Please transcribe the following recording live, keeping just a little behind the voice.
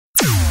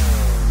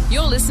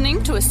You're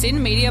listening to a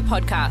Sin Media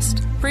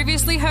podcast,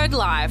 previously heard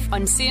live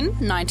on Sin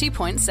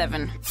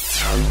 90.7.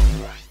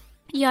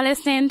 You're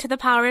listening to The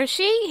Power of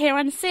She here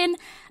on Sin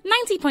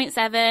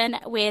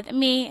 90.7 with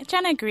me,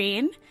 Jenna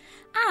Green,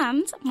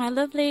 and my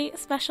lovely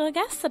special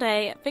guest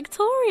today,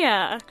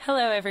 Victoria.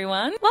 Hello,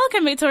 everyone.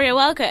 Welcome, Victoria,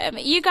 welcome.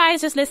 You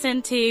guys just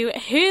listened to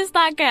Who's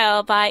That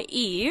Girl by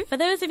Eve. For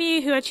those of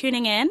you who are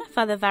tuning in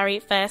for the very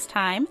first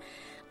time,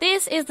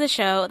 this is the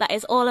show that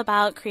is all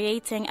about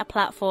creating a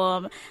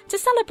platform to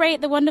celebrate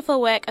the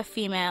wonderful work of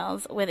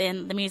females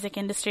within the music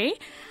industry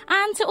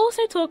and to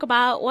also talk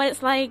about what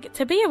it's like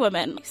to be a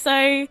woman. So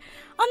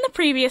on the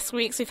previous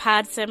weeks, we've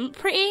had some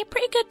pretty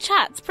good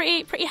chats,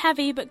 pretty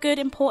heavy but good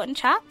important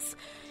chats.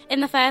 In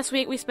the first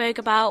week, we spoke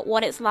about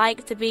what it's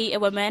like to be a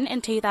woman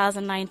in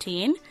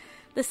 2019.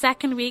 The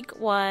second week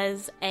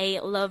was a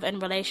love and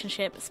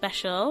relationship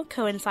special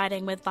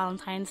coinciding with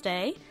Valentine's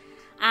Day.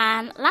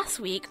 And last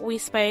week, we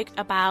spoke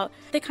about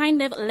the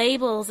kind of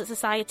labels that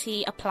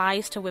society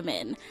applies to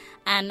women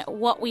and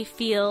what we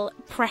feel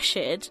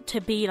pressured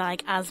to be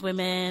like as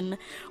women,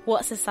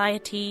 what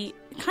society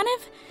kind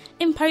of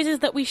imposes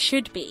that we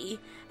should be.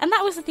 And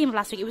that was the theme of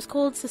last week. It was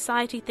called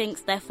Society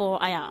Thinks,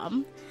 Therefore I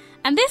Am.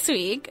 And this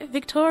week,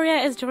 Victoria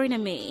is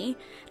joining me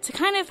to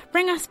kind of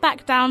bring us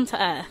back down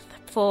to earth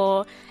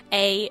for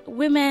a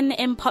Women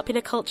in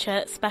Popular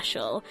Culture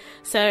special.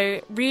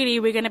 So really,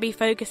 we're going to be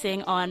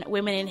focusing on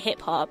women in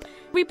hip-hop.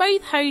 We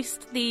both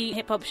host the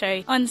hip-hop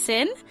show on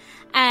Sin.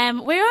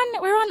 We're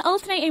on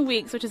alternating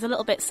weeks, which is a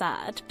little bit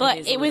sad,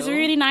 but it was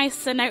really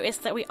nice to notice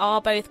that we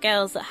are both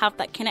girls that have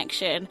that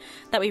connection,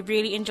 that we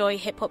really enjoy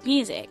hip-hop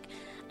music.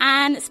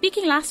 And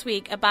speaking last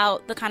week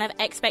about the kind of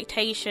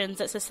expectations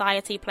that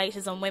society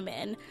places on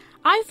women,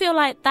 I feel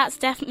like that's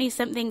definitely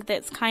something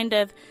that's kind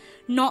of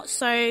not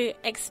so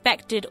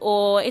expected,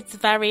 or it's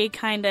very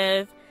kind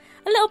of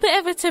a little bit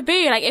of a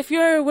taboo. Like, if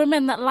you're a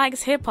woman that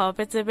likes hip-hop,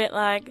 it's a bit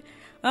like,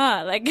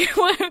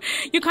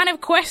 you're kind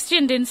of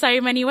questioned in so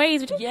many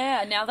ways.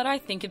 Yeah, now that I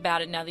think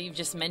about it, now that you've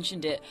just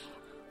mentioned it,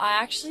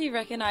 I actually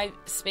reckon I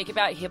speak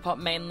about hip-hop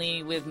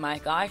mainly with my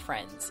guy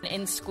friends.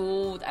 In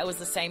school, that was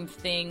the same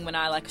thing when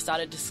I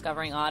started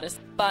discovering artists.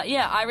 But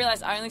yeah, I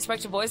realised I only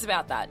spoke to boys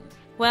about that.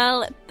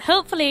 Well,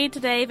 hopefully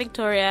today,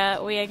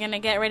 Victoria, we are going to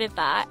get rid of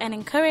that and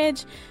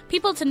encourage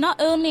people to not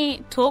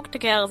only talk to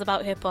girls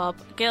about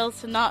hip-hop,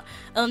 girls to not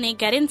only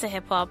get into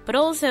hip-hop, but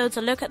also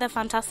to look at the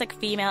fantastic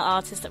female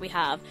artists that we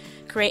have,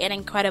 creating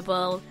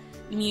incredible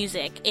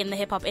music in the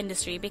hip-hop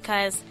industry,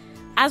 because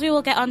as we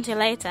will get onto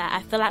later,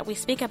 I feel like we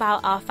speak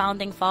about our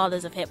founding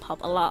fathers of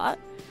hip-hop a lot,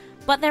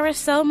 but there are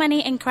so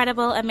many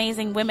incredible,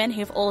 amazing women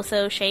who've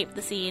also shaped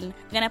the scene.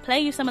 I'm going to play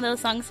you some of those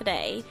songs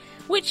today,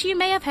 which you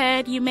may have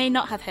heard, you may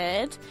not have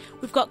heard.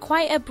 We've got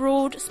quite a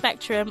broad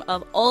spectrum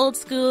of old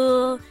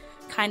school,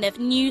 kind of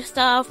new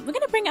stuff. We're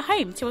going to bring it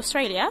home to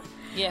Australia.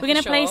 Yeah, we're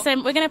going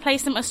to play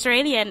some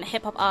Australian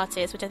hip-hop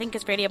artists, which I think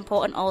is really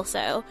important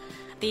also.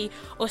 The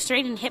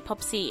Australian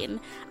hip-hop scene,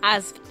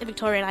 as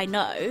Victoria and I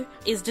know,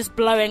 is just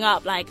blowing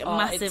up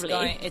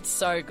massively. It's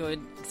so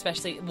good,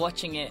 especially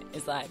watching it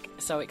is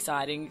so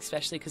exciting,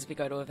 especially because we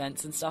go to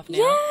events and stuff now.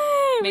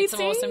 Yeah, meet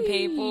some awesome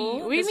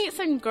people. We meet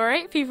some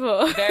great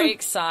people. Very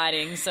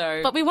exciting.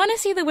 But we want to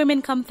see the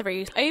women come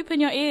through.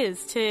 Open your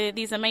ears to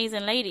these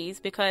amazing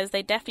ladies, because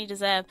they definitely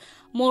deserve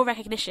more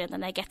recognition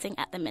than they're getting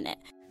at the minute.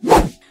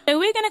 So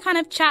we're going to kind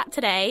of chat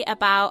today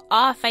about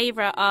our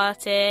favourite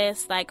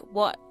artists,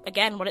 what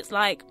it's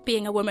like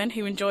being a woman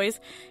who enjoys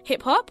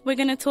hip-hop. We're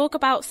going to talk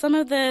about some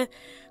of the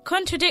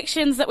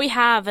contradictions that we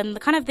have and the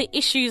kind of the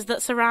issues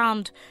that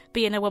surround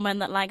being a woman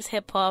that likes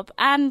hip-hop,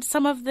 and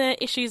some of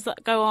the issues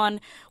that go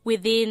on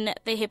within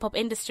the hip-hop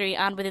industry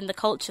and within the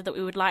culture that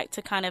we would like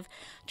to kind of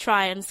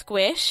try and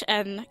squish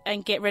and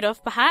get rid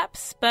of,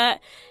 perhaps. But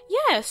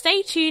yeah,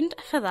 stay tuned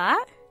for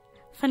that.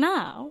 For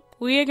now,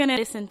 we are going to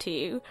listen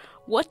to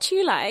What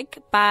You Like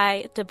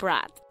by Da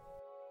Brat.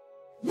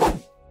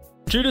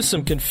 Due to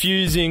some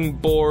confusing,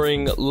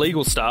 boring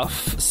legal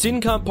stuff, Sin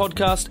can't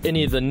podcast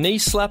any of the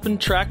knee-slapping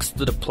tracks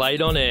that are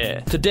played on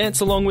air. To dance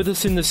along with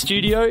us in the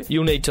studio,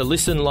 you'll need to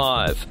listen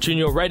live. Tune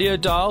your radio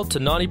dial to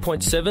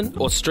 90.7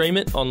 or stream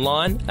it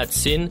online at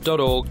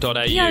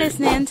sin.org.au. You're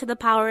listening to The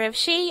Power of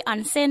She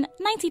on Sin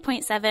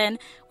 90.7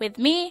 with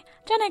me,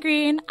 Jenna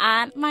Green,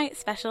 and my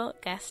special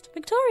guest,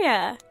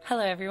 Victoria.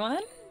 hello,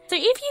 everyone. So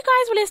if you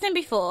guys were listening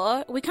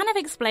before, we kind of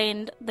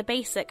explained the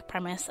basic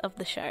premise of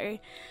the show.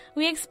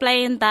 We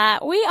explained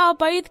that we are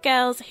both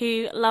girls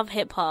who love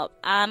hip-hop,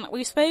 and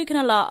we've spoken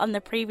a lot on the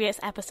previous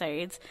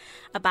episodes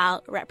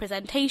about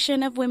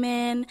representation of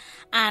women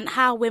and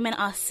how women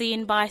are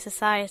seen by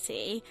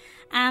society.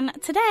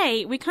 And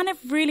today, we kind of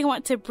really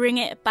want to bring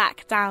it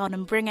back down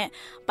and bring it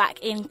back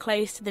in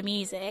close to the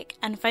music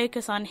and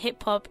focus on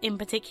hip-hop in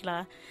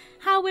particular.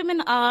 How women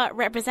are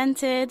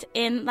represented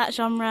in that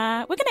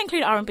genre. We're going to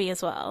include R&B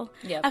as well.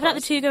 Yeah, I feel like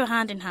the two go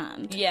hand in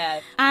hand. Yeah.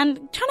 And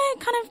trying to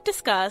kind of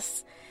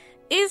discuss,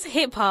 is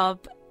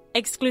hip-hop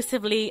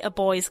exclusively a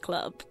boys'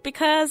 club?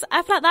 Because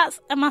I feel like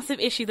that's a massive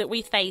issue that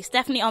we face,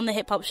 definitely on the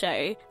hip-hop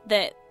show,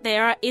 that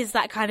there is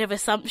that kind of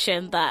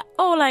assumption that,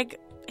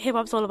 hip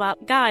hop's all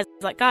about guys.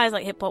 Like, guys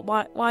like hip hop.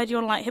 Why do you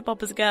want to like hip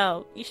hop as a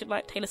girl? You should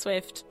like Taylor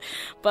Swift.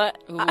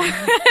 But Ooh,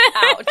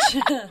 ouch.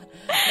 No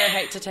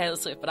hate to Taylor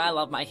Swift, but I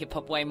love my hip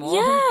hop way more.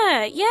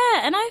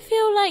 Yeah, and I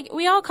feel like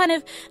we are kind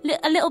of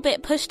a little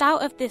bit pushed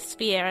out of this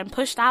sphere and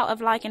pushed out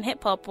of liking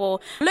hip hop, or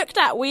looked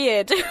at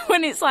weird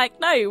when it's like,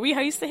 no, we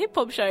host a hip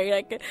hop show.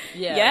 Like,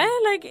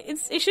 like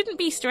it shouldn't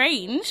be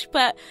strange,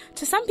 but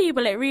to some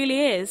people it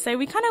really is. So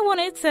we kind of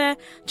wanted to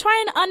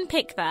try and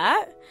unpick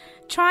that.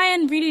 Try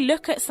and really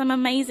look at some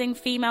amazing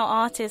female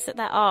artists that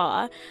there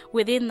are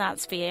within that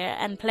sphere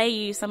and play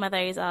you some of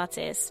those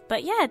artists.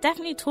 But yeah,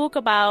 definitely talk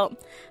about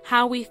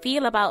how we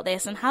feel about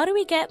this and how do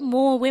we get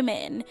more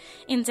women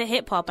into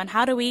hip-hop and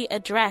how do we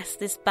address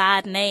this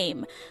bad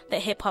name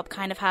that hip-hop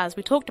kind of has.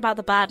 We talked about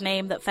the bad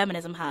name that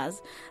feminism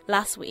has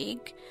last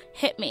week.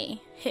 Hit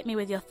me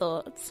with your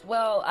thoughts.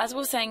 Well, as we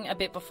were saying a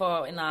bit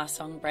before in our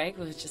song break,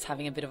 we were just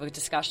having a bit of a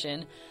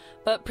discussion.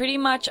 But pretty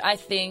much I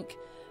think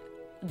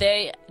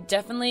there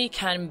definitely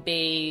can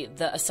be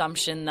the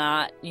assumption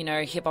that, you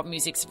know, hip-hop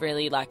music's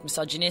really, like,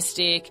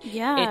 misogynistic.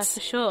 Yeah, for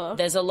sure.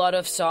 There's a lot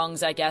of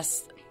songs, I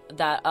guess,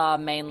 that are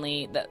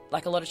mainly, that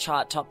like a lot of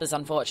chart toppers,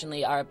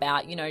 unfortunately, are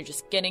about, you know,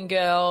 just getting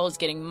girls,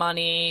 getting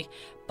money.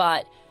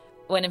 But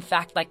when, in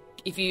fact, like,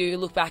 if you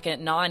look back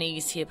at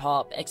 90s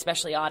hip-hop,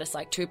 especially artists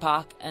like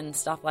Tupac and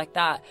stuff like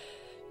that,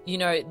 you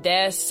know,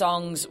 their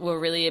songs were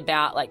really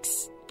about, like,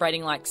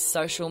 spreading, like,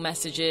 social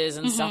messages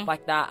and stuff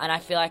like that. And I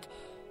feel like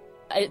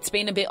it's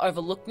been a bit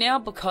overlooked now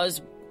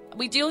because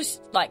we do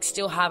like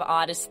still have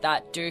artists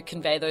that do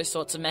convey those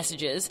sorts of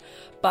messages,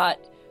 but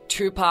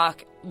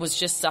Tupac was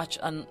just such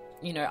an,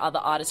 you know, other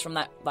artists from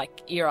that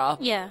like era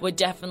were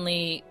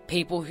definitely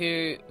people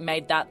who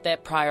made that their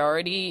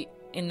priority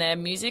in their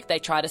music. They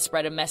try to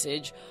spread a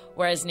message,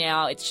 whereas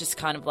now it's just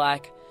kind of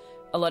like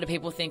a lot of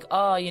people think,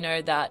 oh, you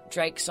know, that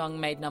Drake song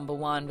made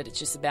 #1, but it's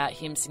just about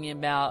him singing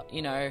about,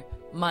 you know,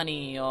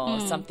 money or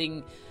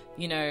something,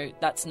 you know,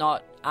 that's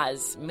not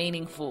as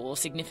meaningful or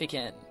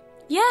significant.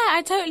 Yeah,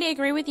 I totally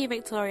agree with you,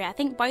 Victoria. I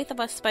think both of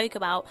us spoke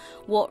about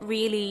what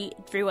really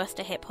drew us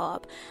to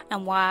hip-hop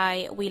and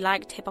why we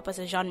liked hip-hop as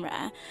a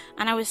genre.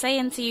 And I was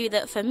saying to you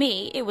that for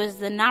me, it was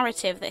the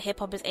narrative that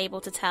hip-hop is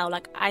able to tell,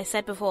 like I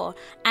said before.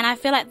 And I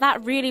feel like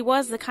that really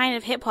was the kind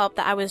of hip-hop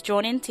that I was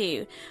drawn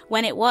into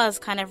when it was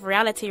kind of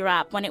reality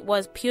rap, when it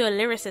was pure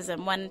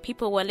lyricism, when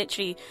people were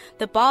literally,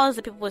 the bars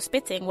that people were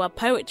spitting were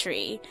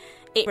poetry.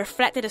 It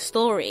reflected a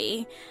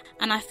story,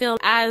 and I feel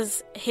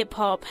as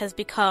hip-hop has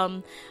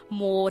become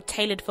more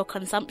tailored for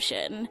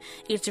consumption,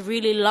 it's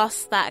really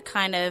lost that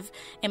kind of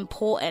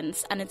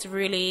importance, and it's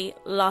really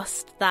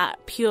lost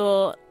that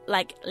pure,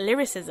 like,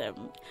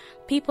 lyricism.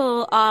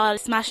 People are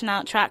smashing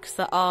out tracks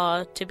that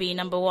are to be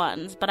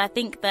 #1s, but I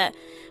think that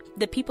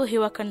the people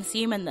who are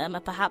consuming them are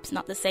perhaps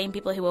not the same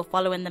people who were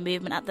following the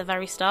movement at the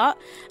very start,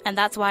 and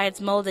that's why it's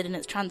molded and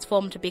it's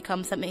transformed to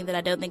become something that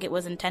I don't think it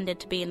was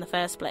intended to be in the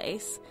first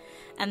place.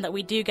 And that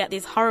we do get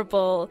these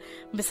horrible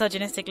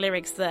misogynistic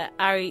lyrics that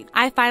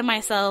I find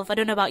myself, I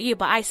don't know about you,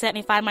 but I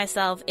certainly find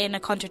myself in a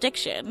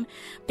contradiction,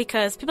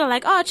 because people are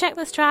like, oh, check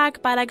this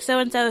track by like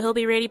so-and-so, he'll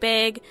be really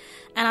big.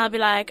 And I'll be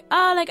like,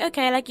 oh, like,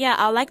 okay, like, yeah,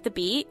 I'll like the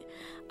beat.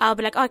 I'll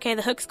be like, okay,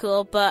 the hook's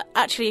cool. But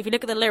actually, if you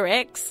look at the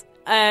lyrics,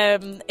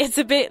 it's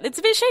a bit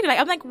shady. Like,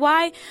 I'm like,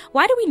 why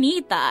do we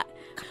need that?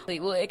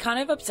 Well, it kind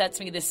of upsets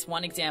me. This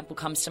one example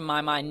comes to my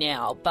mind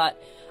now,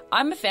 but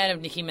I'm a fan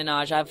of Nicki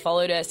Minaj. I've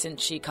followed her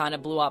since she kind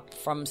of blew up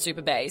from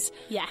Super Bass.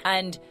 Yeah.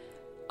 And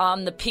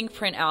the Pink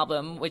Print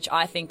album, which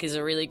I think is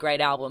a really great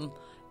album,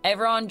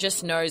 everyone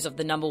just knows of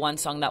the #1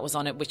 song that was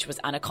on it, which was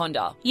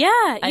Anaconda.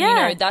 Yeah, and, you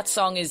know, that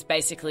song is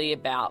basically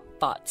about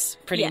butts,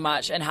 pretty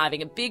much, and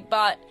having a big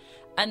butt.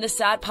 And the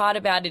sad part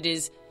about it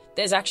is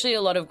there's actually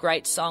a lot of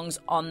great songs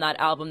on that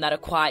album that are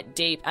quite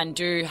deep and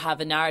do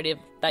have a narrative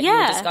that you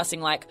were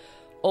discussing, like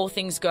All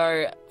Things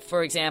Go,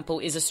 for example,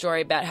 is a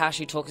story about how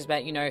she talks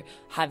about, you know,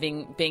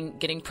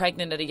 getting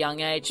pregnant at a young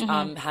age,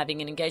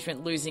 having an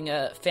engagement, losing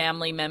a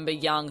family member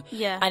young.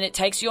 Yeah. And it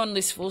takes you on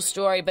this full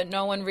story, but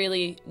no one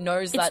really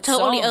knows that song.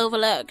 It's totally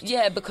overlooked.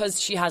 Yeah,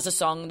 because she has a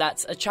song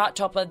that's a chart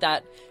topper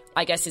that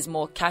I guess is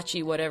more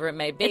catchy, whatever it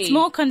may be. It's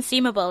more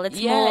consumable, it's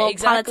more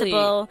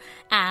palatable,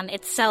 and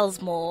it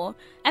sells more.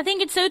 I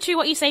think it's so true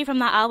what you say from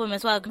that album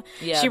as well.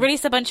 Yeah. She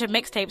released a bunch of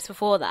mixtapes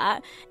before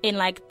that in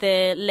like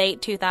the late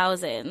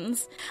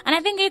 2000s. And I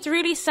think it's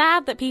really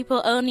sad that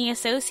people only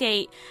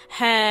associate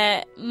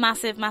her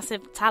massive,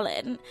 massive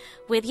talent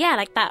with,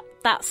 like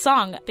that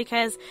song,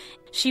 because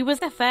she was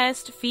the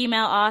first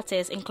female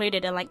artist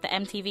included in like the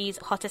MTV's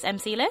hottest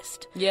MC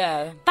list.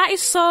 Yeah. That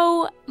is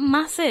so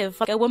massive,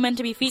 like a woman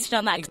to be featured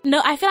on that.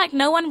 No, I feel like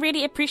no one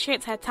really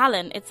appreciates her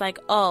talent. It's like,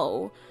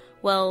 oh,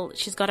 well,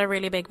 she's got a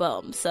really big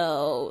bum,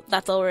 so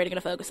that's all we're really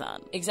going to focus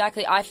on.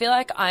 Exactly. I feel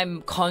like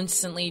I'm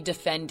constantly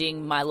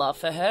defending my love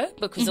for her,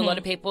 because a lot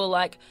of people are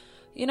like,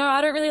 you know,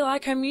 I don't really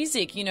like her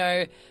music, you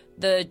know,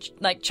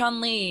 like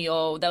Chun-Li,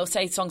 or they'll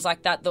say songs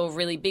like that, they're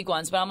really big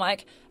ones. But I'm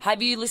like,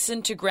 have you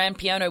listened to Grand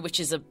Piano,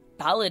 which is a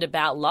ballad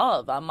about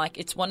love. I'm like,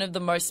 it's one of the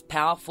most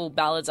powerful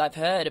ballads I've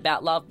heard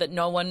about love, but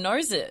no one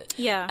knows it.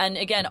 Yeah. And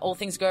again, All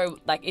Things Go,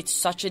 like, it's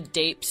such a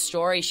deep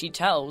story she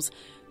tells,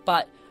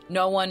 but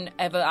no one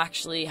ever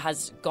actually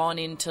has gone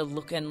in to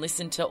look and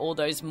listen to all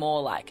those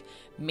more, like,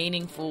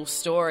 meaningful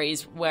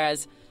stories,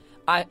 whereas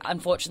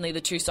unfortunately, the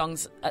two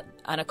songs,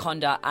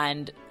 Anaconda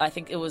and I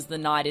think it was The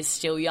Night Is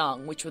Still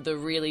Young, which were the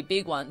really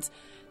big ones,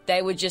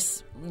 they were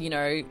just,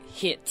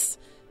 hits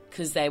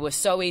because they were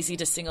so easy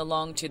to sing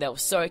along to. They were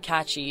so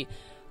catchy.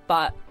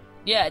 But,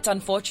 yeah, it's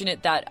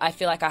unfortunate that I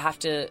feel like I have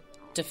to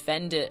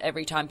defend it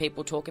every time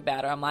people talk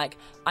about it. I'm like,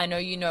 I know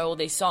you know all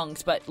these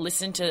songs, but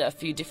listen to a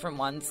few different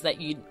ones that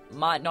you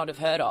might not have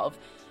heard of,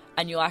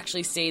 and you'll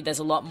actually see there's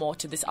a lot more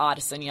to this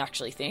artist than you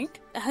actually think.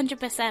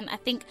 100%. I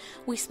think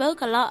we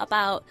spoke a lot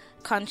about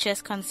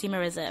conscious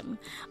consumerism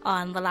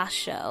on the last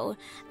show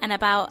and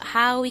about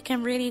how we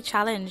can really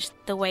challenge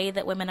the way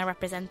that women are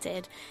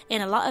represented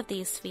in a lot of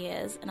these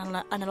spheres and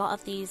a lot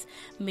of these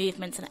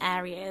movements and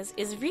areas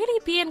is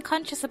really being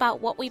conscious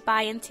about what we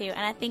buy into.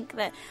 And I think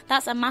that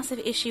that's a massive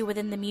issue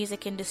within the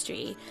music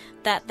industry,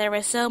 that there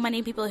are so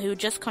many people who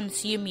just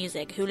consume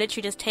music, who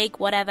literally just take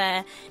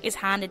whatever is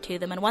handed to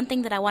them. And one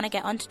thing that I want to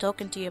get on to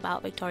talking to you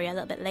about, Victoria, a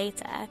little bit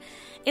later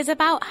is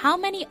about how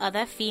many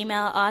other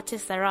female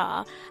artists there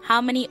are, how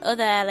many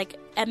other like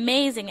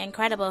amazing,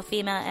 incredible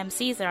female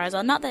MCs there are as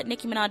well. Not that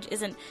Nicki Minaj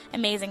isn't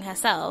amazing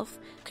herself,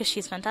 because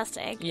she's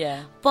fantastic.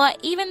 Yeah. But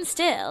even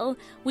still,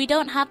 we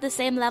don't have the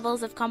same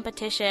levels of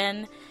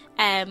competition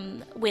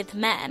with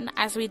men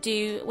as we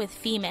do with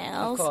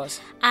females. Of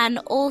course. And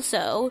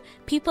also,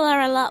 people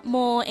are a lot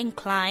more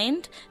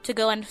inclined to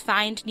go and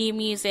find new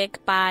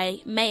music by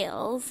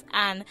males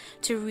and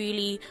to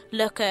really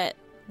look at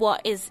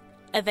what is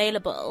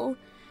available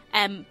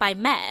by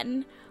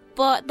men.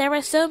 But there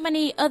are so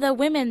many other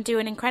women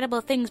doing incredible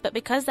things, but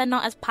because they're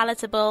not as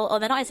palatable or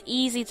they're not as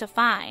easy to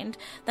find,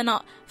 they're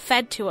not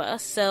fed to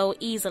us so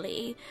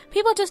easily,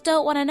 people just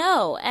don't want to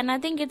know. And I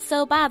think it's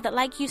so bad that,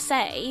 like you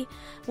say,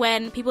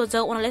 when people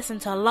don't want to listen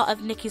to a lot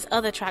of Nicki's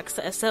other tracks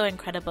that are so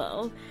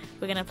incredible,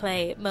 we're going to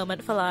play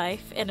Moment for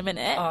Life in a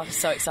minute. Oh, I'm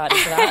so excited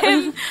for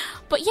that.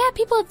 But yeah,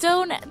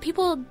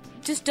 people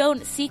just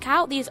don't seek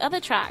out these other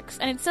tracks,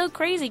 and it's so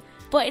crazy.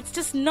 But it's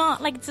just not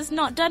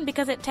done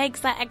because it takes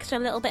that extra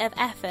little bit of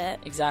effort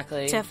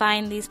exactly to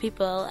find these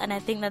people. And I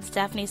think that's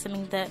definitely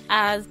something that,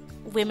 as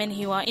women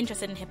who are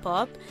interested in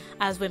hip-hop,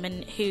 as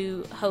women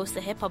who host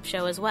the hip-hop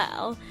show as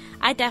well,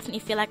 I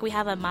definitely feel like we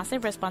have a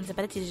massive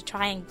responsibility to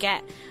try and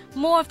get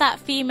more of that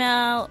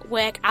female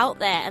work out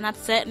there. And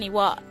that's certainly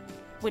what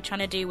we're trying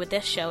to do with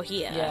this show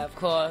here. Yeah, of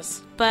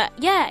course. But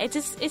yeah, it's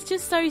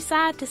just so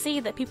sad to see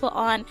that people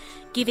aren't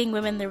giving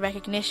women the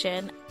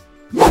recognition.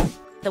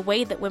 The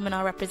way that women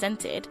are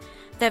represented,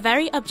 they're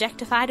very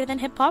objectified within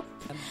hip-hop,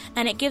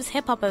 and it gives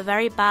hip-hop a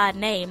very bad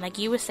name. Like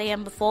you were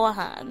saying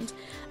beforehand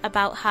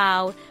about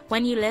how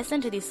when you listen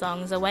to these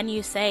songs or when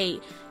you say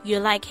you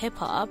like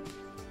hip-hop,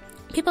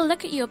 people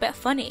look at you a bit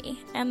funny,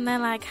 and they're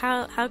like,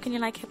 how can you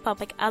like hip-hop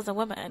like as a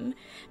woman?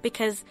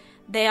 Because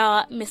they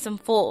are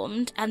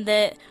misinformed, and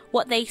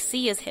what they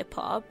see as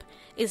hip-hop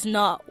is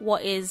not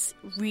what is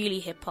really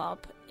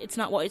hip-hop. It's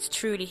not what is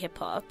truly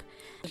hip-hop.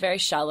 Very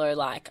shallow,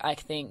 like, I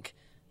think,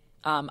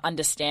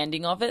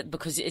 understanding of it,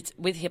 because it's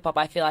with hip hop,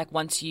 I feel like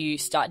once you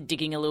start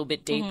digging a little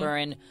bit deeper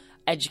and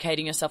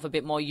educating yourself a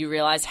bit more, you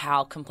realize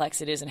how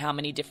complex it is and how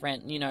many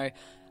different,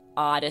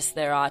 artists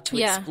there are to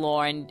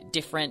explore and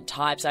different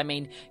types. I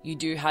mean, you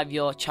do have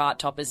your chart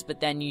toppers,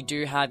 but then you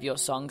do have your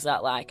songs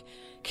that like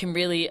can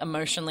really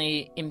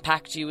emotionally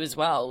impact you as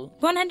well.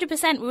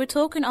 100%. We were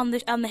talking on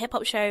the hip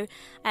hop show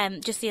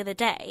just the other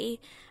day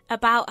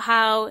about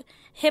how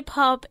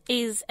hip-hop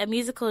is a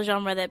musical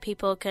genre that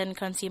people can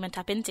consume and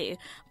tap into,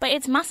 but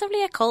it's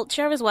massively a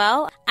culture as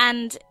well.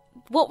 And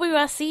what we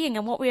are seeing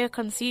and what we are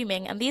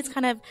consuming and these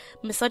kind of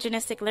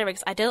misogynistic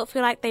lyrics, I don't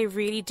feel like they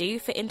really do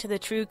fit into the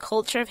true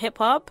culture of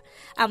hip-hop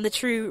and the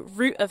true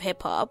root of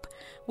hip-hop,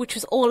 which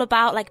was all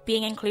about like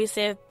being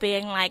inclusive,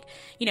 being like,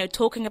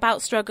 talking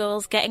about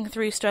struggles, getting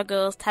through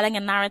struggles, telling a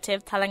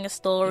narrative, telling a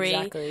story,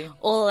 exactly.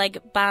 All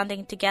like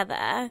banding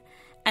together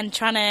and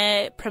trying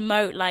to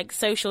promote like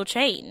social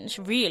change,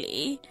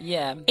 really.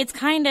 Yeah. It's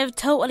kind of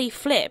totally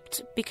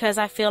flipped because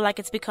I feel like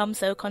it's become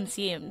so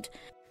consumed.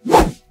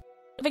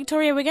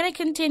 Victoria, we're going to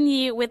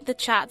continue with the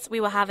chats we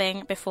were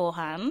having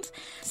beforehand.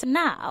 So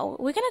now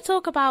we're going to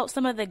talk about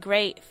some of the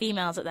great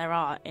females that there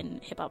are in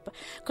hip-hop,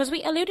 because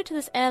we alluded to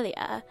this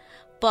earlier,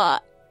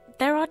 but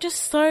there are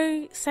just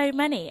so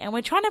many, and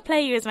we're trying to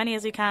play you as many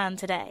as we can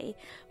today.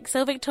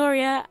 So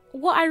Victoria,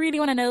 what I really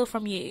want to know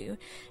from you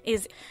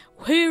is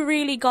who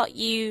really got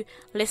you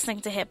listening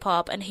to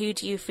hip-hop, and who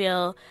do you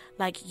feel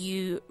like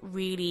you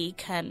really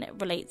can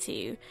relate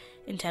to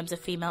in terms of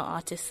female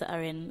artists that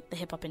are in the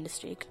hip-hop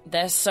industry?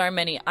 There's so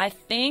many. I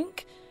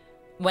think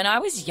when I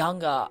was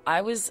younger,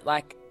 I was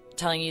like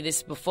telling you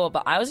this before,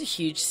 but I was a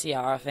huge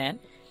Ciara fan.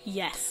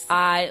 Yes.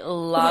 I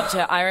loved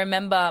her. I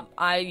remember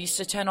I used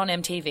to turn on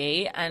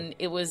MTV and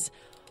it was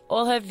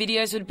all her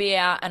videos would be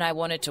out, and I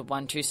wanted to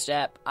 1-2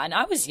 step. And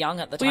I was young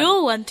at the time. We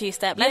all 1-2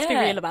 step. Let's be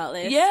real about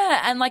this.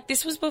 Yeah, and like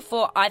this was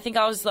before. I think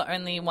I was the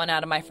only one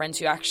out of my friends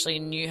who actually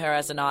knew her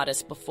as an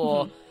artist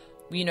before.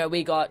 You know,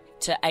 we got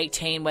to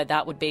 18 where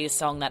that would be a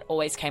song that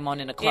always came on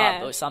in a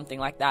club or something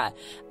like that.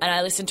 And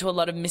I listened to a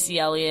lot of Missy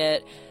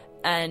Elliott.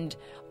 And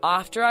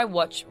after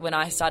when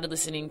I started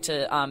listening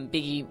to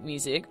Biggie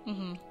music,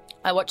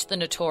 I watched the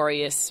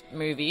Notorious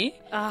movie.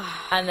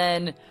 And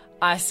then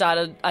I saw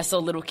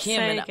Little Kim.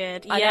 So and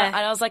good. And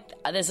I was like,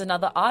 there's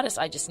another artist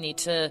I just need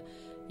to,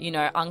 you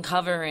know,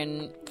 uncover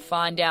and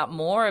find out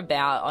more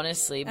about,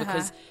 honestly.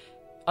 Because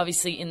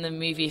obviously in the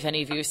movie, if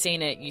any of you have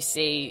seen it, you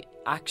see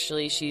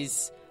actually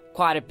she's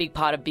quite a big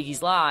part of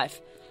Biggie's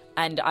life.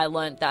 And I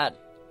learnt that,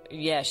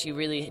 she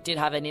really did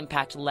have an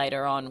impact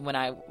later on when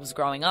I was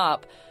growing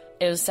up.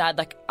 It was sad,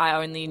 like, I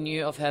only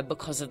knew of her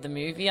because of the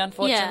movie,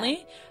 unfortunately.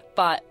 Yeah.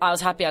 But I was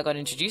happy I got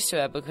introduced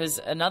to her because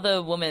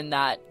another woman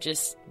that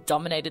just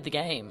dominated the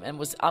game and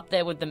was up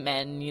there with the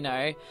men, you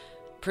know,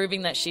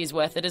 proving that she's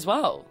worth it as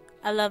well.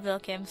 I love Lil'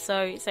 Kim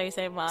so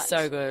much.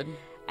 So good.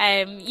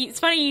 It's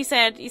funny you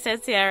said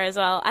Ciara as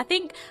well. I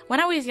think when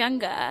I was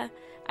younger,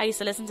 I used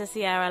to listen to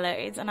Ciara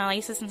loads, and I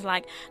used to listen to,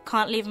 like,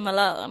 Can't Leave Him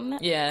Alone.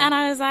 Yeah. And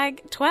I was,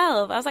 like,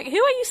 12. I was like, who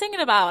are you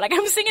singing about? Like,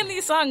 I'm singing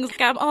these songs.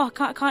 Like,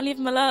 can't Leave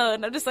Him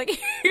Alone. I'm just like,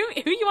 who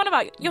you on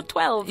about? You're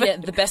 12. Yeah,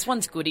 the best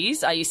one's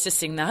Goodies. I used to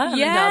sing that.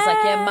 Yeah. And I was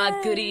like, yeah,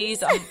 my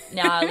Goodies.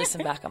 Now I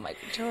listen back, I'm like,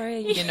 Victoria,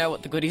 you didn't know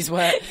what the Goodies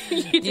were.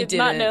 you did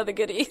not know the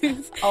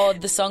Goodies. Oh,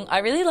 the song. I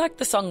really liked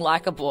the song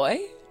Like a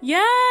Boy. Yeah,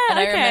 and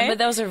I remember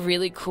there was a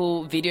really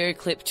cool video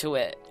clip to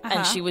it.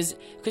 And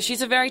because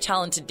she's a very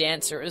talented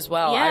dancer as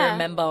well. Yeah. I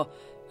remember...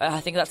 I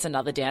think that's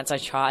another dance I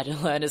tried to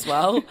learn as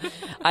well.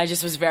 I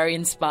just was very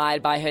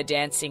inspired by her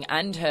dancing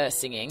and her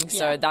singing,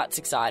 so that's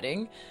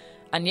exciting.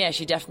 And yeah,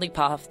 she definitely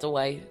paved the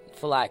way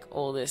for like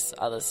all this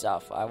other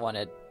stuff I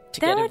wanted to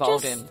get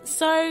involved in.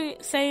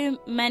 So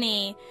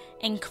many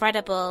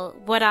incredible,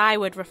 what I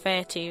would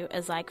refer to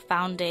as like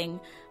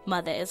founding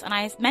mothers. And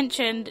I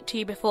mentioned to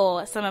you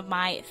before some of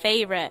my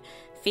favourite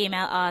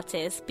female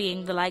artists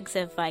being the likes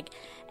of like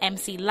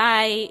MC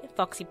Lyte,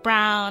 Foxy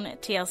Brown,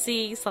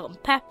 TLC, Salt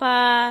and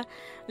Pepper.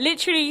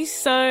 Literally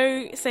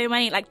so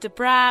many. Like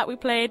Debrat we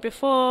played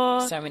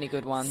before. So many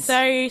good ones. So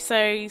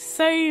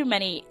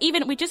many.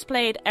 Even we just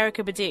played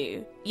Erykah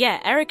Badu.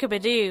 Yeah, Erykah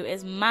Badu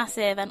is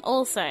massive. And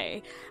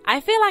also,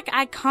 I feel like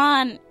I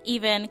can't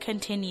even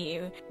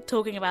continue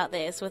talking about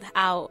this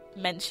without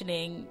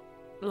mentioning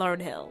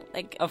Lauryn Hill.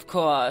 Like, of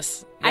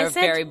course. You're a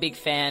very big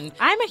fan.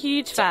 I'm a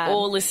huge fan. To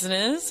all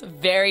listeners,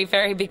 very,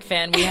 very big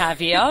fan we have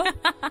here.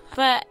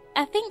 But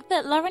I think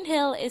that Lauryn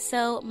Hill is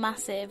so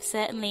massive,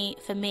 certainly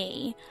for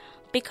me,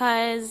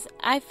 because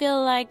I feel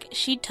like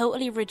she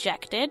totally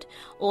rejected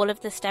all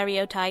of the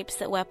stereotypes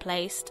that were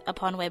placed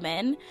upon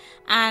women.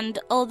 And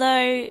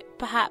although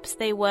perhaps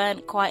they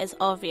weren't quite as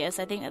obvious,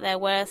 I think that there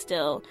were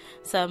still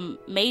some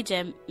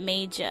major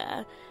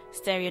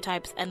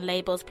stereotypes and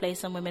labels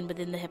placed on women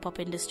within the hip-hop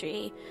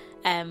industry.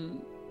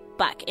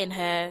 Back in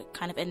her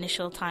kind of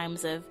initial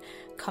times of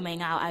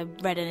coming out, I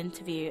read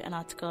an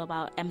article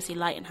about MC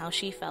Lyte and how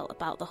she felt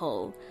about the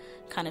whole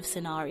kind of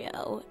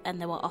scenario. And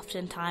there were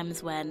often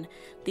times when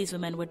these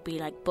women would be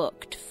like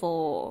booked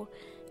for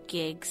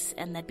gigs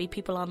and there'd be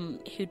people on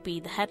who'd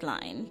be the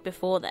headline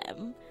before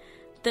them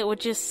that were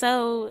just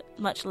so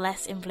much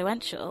less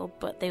influential,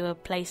 but they were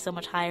placed so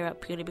much higher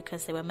up purely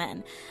because they were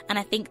men. And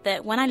I think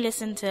that when I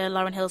listen to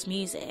Lauryn Hill's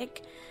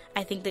music,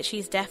 I think that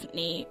she's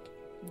definitely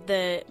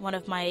one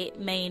of my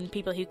main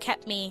people who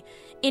kept me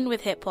in with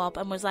hip-hop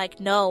and was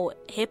like, no,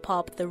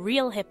 hip-hop, the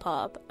real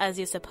hip-hop, as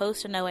you're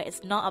supposed to know it,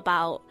 it's not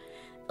about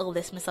all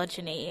this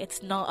misogyny.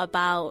 It's not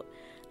about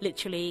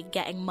literally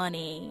getting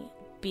money,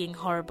 being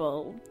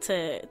horrible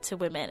to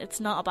women. It's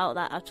not about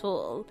that at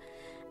all.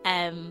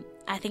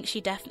 I think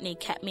she definitely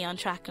kept me on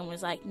track and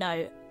was like,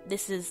 no,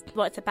 this is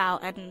what it's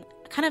about. And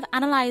kind of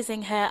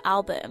analysing her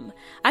album.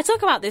 I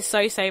talk about this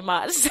so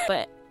much,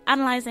 but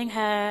analysing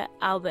her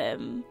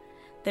album,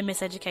 The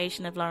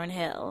Miseducation of Lauryn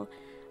Hill,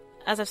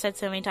 as I've said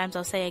so many times,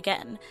 I'll say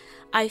again,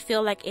 I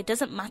feel like it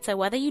doesn't matter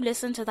whether you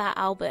listen to that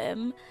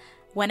album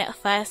when it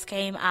first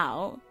came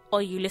out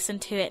or you listen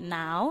to it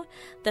now.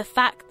 The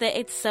fact that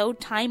it's so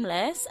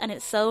timeless and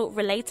it's so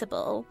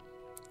relatable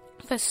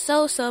for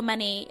so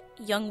many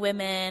young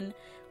women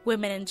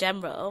in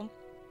general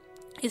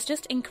is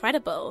just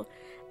incredible.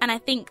 And I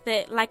think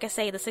that, like I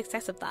say, the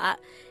success of that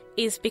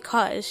is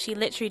because she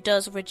literally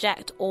does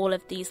reject all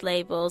of these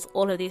labels,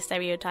 all of these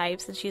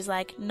stereotypes, and she's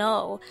like,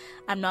 no,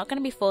 I'm not going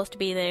to be forced to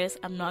be this,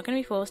 I'm not going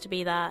to be forced to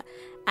be that.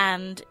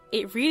 And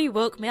it really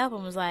woke me up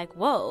and was like,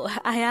 whoa,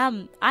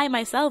 I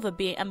myself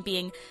am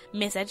being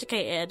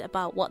miseducated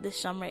about what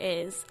this genre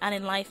is and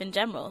in life in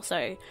general.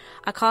 So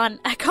I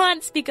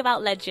can't speak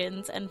about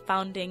legends and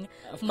founding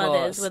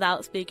mothers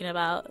without speaking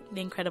about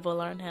the incredible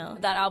Lauryn Hill.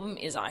 That album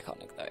is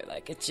iconic though,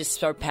 like it's just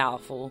so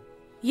powerful.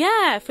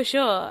 Yeah, for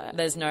sure.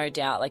 There's no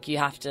doubt, like you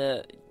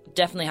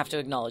definitely have to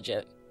acknowledge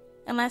it.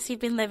 Unless you've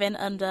been living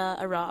under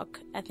a rock,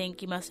 I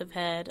think you must have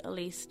heard at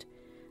least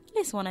at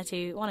least one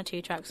or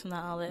two tracks from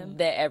that album.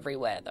 They're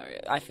everywhere, though.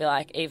 I feel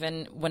like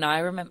even when I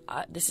remember,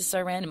 this is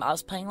so random, I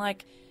was playing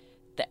like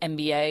the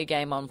NBA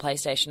game on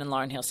PlayStation and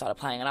Lauryn Hill started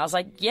playing and I was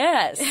like,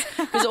 yes,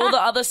 because all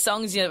the other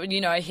songs,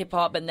 hip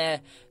hop and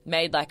they're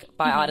made like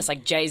by artists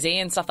like Jay-Z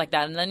and stuff like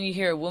that, and then you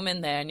hear a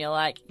woman there and you're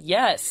like,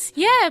 yes,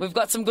 yeah, we've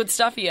got some good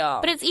stuff here.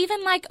 But it's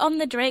even like on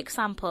the Drake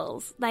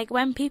samples, like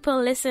when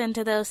people listen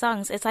to those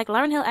songs, it's like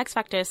Lauryn Hill X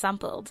Factor is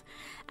sampled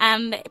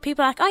and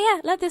people are like, oh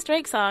yeah, love this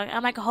Drake song.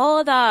 I'm like,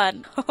 hold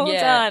on.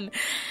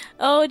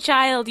 Oh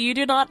child, you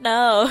do not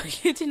know.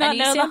 You do not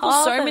know the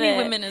half so of many it.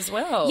 women as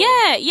well.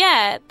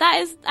 Yeah, that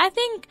is, I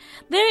think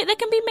there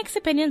can be mixed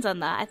opinions on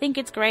that. I think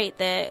it's great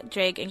that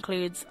Drake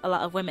includes a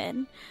lot of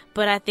women,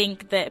 but I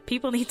think that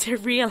people need to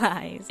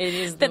realize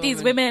that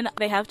these women,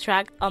 they have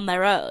tracked on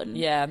their own.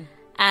 Yeah.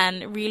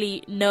 And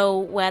really know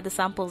where the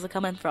samples are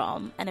coming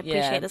from and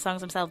appreciate the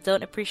songs themselves.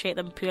 Don't appreciate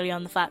them purely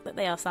on the fact that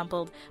they are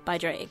sampled by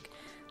Drake.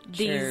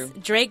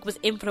 Drake was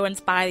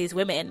influenced by these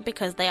women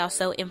because they are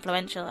so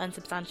influential and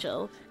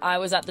substantial. I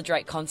was at the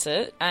Drake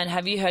concert, and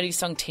have you heard his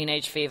song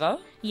Teenage Fever?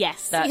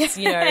 Yes. That's,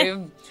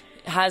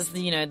 has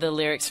the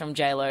lyrics from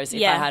J-Lo's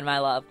If I Had My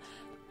Love.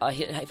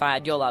 If I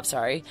Had Your Love,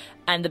 sorry.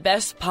 And the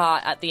best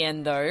part at the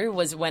end, though,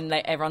 was when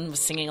everyone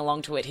was singing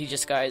along to it, he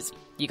just goes,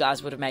 you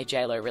guys would have made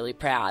J-Lo really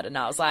proud. And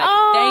I was like,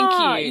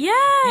 thank you.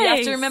 Yes. You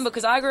have to remember,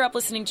 because I grew up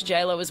listening to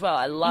J-Lo as well.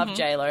 I love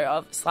J-Lo,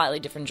 of slightly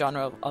different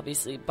genre,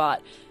 obviously,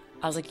 but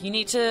I was like, you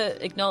need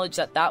to acknowledge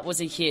that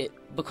was a hit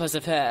because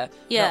of her,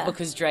 not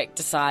because Drake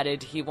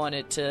decided he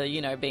wanted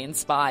to, be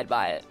inspired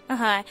by it.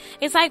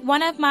 It's like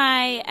one of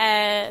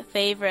my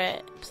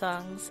favourite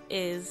songs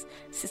is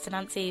Sister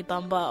Nancy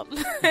Bum Bum.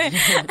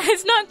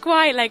 It's not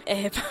quite like a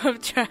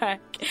hip-hop track,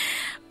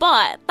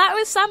 but that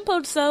was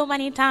sampled so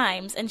many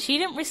times and she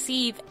didn't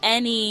receive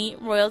any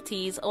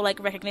royalties or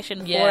like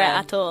recognition for it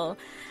at all.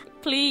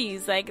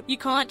 Please, like, you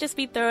can't just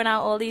be throwing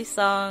out all these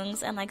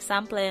songs and like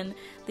sampling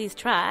these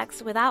tracks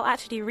without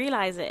actually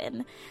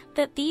realizing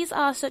that these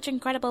are such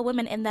incredible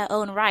women in their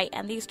own right,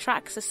 and these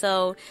tracks are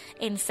so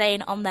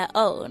insane on their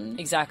own.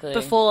 Exactly.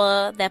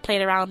 Before they're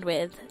played around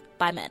with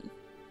by men.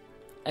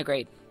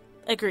 Agreed.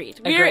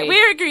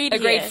 We're agreed.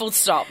 Agreed. Full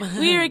stop.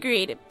 We're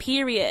agreed.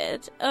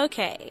 Period.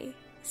 Okay.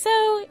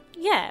 So,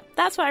 yeah,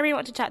 that's what I really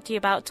want to chat to you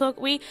about.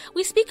 We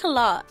speak a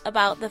lot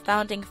about the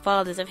founding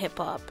fathers of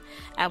hip-hop.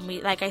 And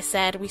we, like I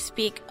said, we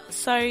speak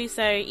so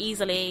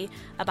easily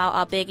about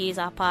our Biggies,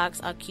 our Parks,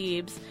 our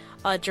Cubes,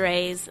 our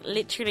Dre's.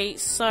 Literally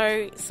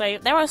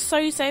there are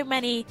so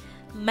many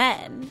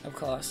men. Of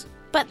course.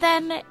 But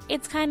then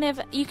it's kind of,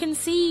 you can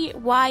see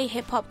why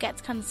hip-hop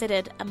gets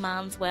considered a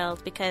man's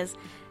world, because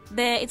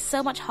it's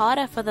so much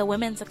harder for the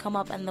women to come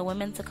up and the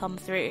women to come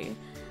through,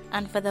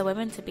 and for the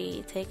women to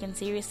be taken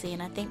seriously.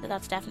 And I think that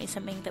that's definitely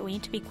something that we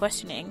need to be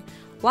questioning.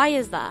 Why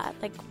is that?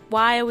 Like,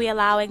 why are we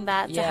allowing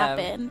that to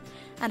happen?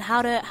 And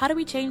how do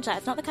we change that?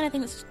 It's not the kind of thing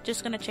that's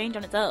just going to change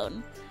on its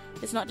own.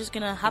 It's not just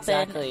going to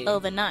happen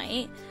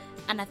overnight.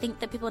 And I think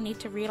that people need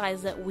to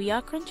realize that we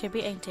are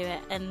contributing to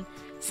it. And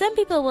some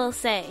people will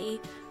say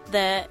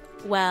that,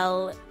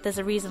 well, there's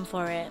a reason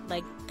for it.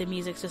 Like, the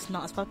music's just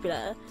not as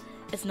popular.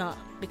 It's not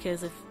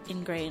because of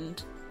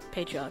ingrained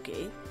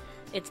patriarchy.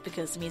 It's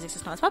because the music's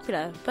just not as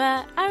popular.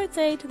 But I would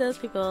say to those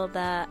people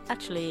that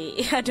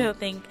actually, I don't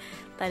think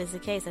that is the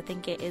case. I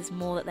think it is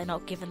more that they're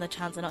not given the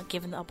chance, they're not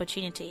given the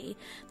opportunity.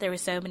 There are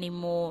so many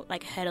more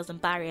like hurdles and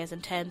barriers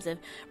in terms of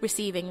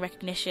receiving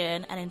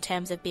recognition and in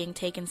terms of being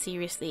taken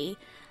seriously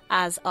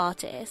as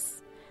artists.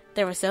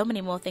 There are so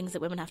many more things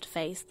that women have to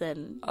face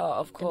than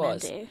of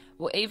course. Men do.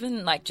 Well,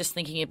 even like just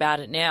thinking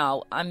about it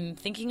now, I'm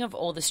thinking of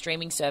all the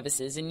streaming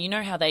services, and you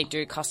know how they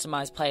do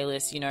customized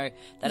playlists,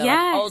 that are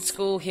like old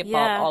school hip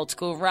hop, old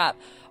school rap,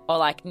 or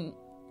like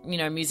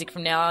music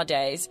from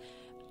nowadays.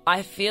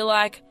 I feel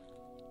like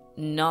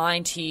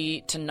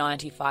 90 to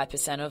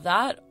 95% of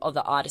that, of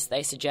the artists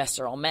they suggest,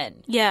 are all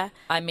men. Yeah.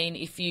 I mean,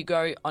 if you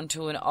go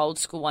onto an old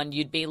school one,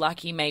 you'd be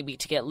lucky maybe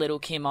to get Lil'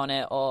 Kim on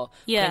it or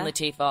Queen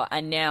Latifah,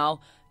 and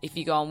now if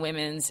you go on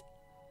women's,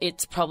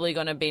 it's probably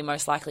going to be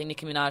most likely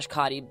Nicki Minaj,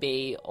 Cardi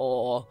B,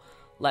 or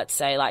let's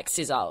say like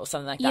SZA or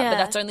something like that. But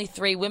that's only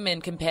 3 women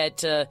compared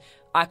to,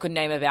 I could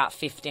name about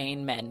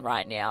 15 men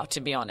right now, to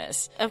be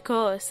honest. Of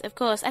course.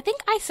 I think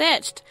I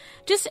searched,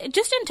 just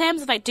in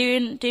terms of like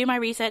doing my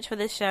research for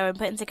this show and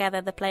putting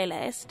together the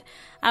playlist,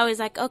 I was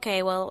like,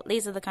 okay, well,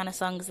 these are the kind of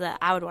songs that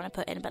I would want to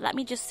put in, but let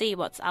me just see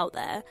what's out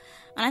there.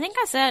 And I think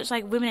I searched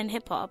like women in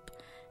hip-hop,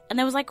 and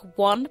there was like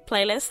one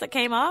playlist that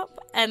came up,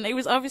 and it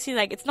was obviously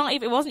like,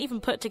 it wasn't even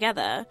put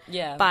together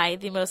by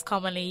the most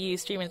commonly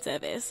used streaming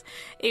service.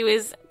 It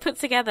was put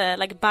together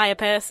like by a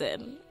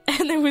person,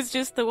 and there was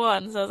just the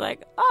one. So I was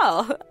like,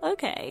 oh,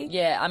 okay.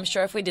 Yeah, I'm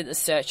sure if we did the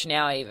search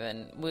now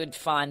even, we'd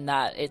find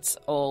that it's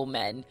all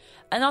men.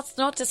 And that's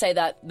not to say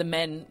that the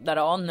men that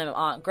are on them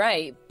aren't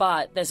great,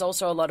 but there's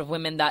also a lot of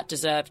women that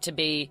deserve to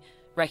be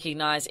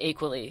recognised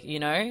equally,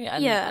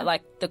 And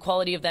like the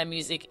quality of their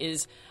music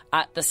is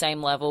at the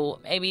same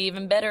level, maybe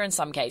even better in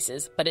some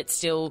cases, but it's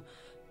still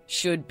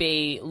should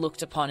be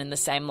looked upon in the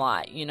same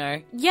light, you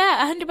know?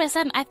 Yeah,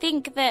 100%. I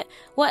think that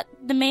what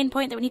the main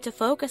point that we need to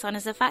focus on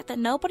is the fact that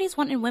nobody's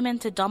wanting women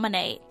to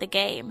dominate the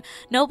game.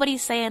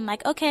 Nobody's saying,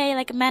 like, okay,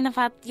 like, men have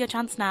had your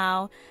chance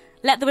now,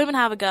 let the women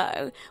have a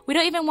go. We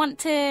don't even want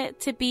to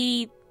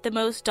be the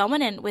most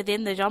dominant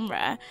within the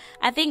genre.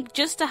 I think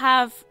just to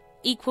have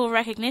equal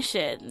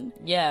recognition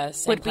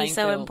would be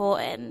so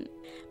important.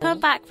 Come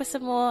back for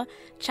some more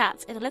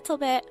chats in a little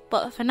bit,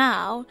 but for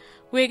now,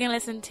 we're going to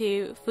listen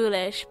to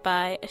Foolish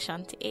by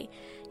Ashanti.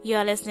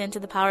 You're listening to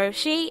The Power of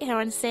She here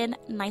on Sin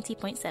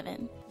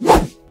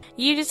 90.7.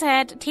 You just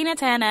heard Tina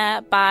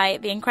Turner by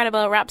The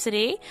Incredible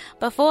Rhapsody.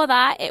 Before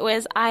that, it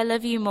was I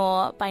Love You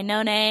More by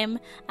No Name.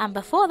 And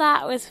before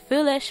that, it was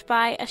Foolish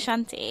by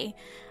Ashanti.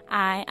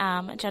 I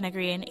am Jenna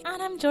Green,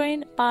 and I'm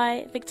joined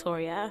by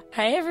Victoria.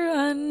 Hey,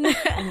 everyone.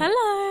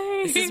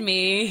 Hello. This is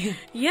me.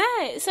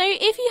 Yeah, so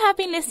if you have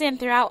been listening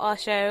throughout our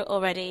show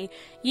already,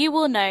 you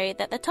will know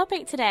that the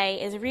topic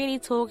today is really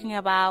talking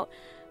about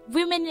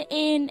women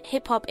in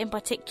hip-hop in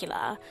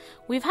particular.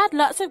 We've had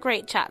lots of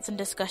great chats and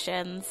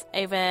discussions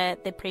over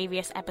the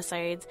previous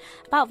episodes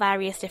about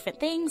various different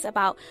things,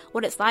 about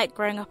what it's like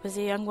growing up as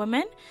a young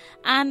woman.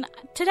 And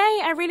today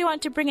I really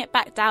want to bring it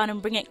back down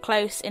and bring it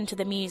close into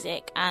the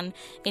music and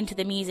into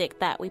the music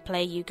that we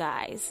play you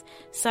guys.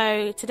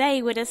 So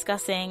today we're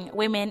discussing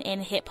women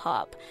in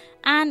hip-hop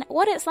and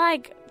what it's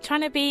like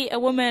trying to be a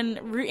woman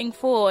rooting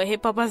for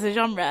hip-hop as a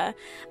genre,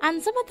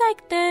 and some of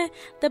like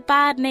the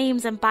bad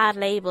names and bad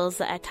labels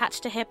that are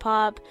attached to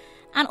hip-hop,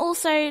 and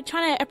also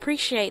trying to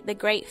appreciate the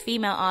great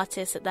female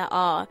artists that there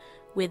are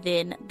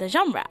within the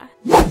genre.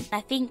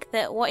 I think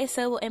that what is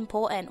so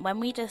important when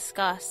we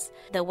discuss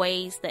the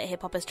ways that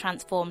hip-hop has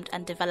transformed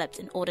and developed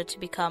in order to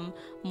become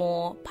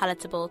more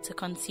palatable to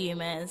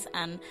consumers,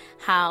 and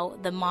how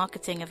the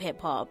marketing of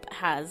hip-hop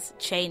has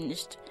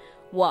changed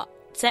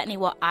certainly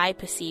what I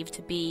perceive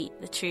to be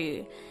the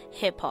true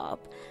hip-hop.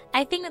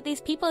 I think that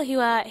these people who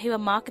are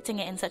marketing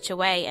it in such a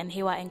way and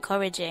who are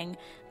encouraging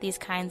these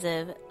kinds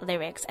of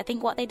lyrics, I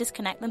think what they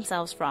disconnect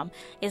themselves from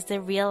is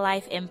the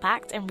real-life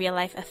impact and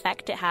real-life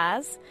effect it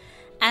has.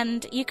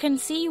 And you can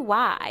see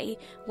why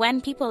when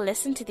people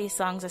listen to these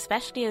songs,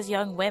 especially as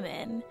young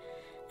women,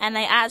 and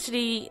they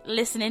actually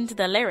listen into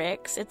the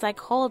lyrics, it's like,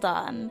 hold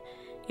on,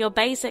 you're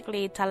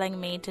basically telling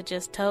me to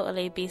just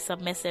totally be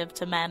submissive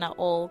to men at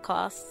all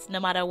costs, no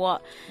matter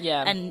what.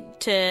 Yeah. And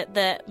to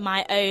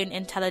my own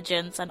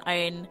intelligence and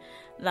own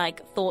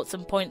like thoughts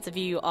and points of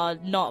view are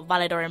not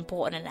valid or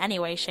important in any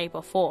way, shape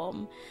or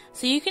form.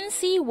 So you can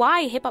see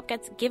why hip hop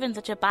gets given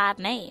such a bad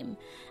name.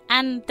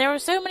 And there are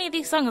so many of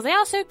these songs, they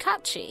are so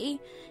catchy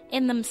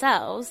in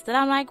themselves that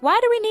I'm like, why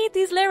do we need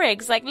these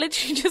lyrics? Like,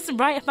 literally just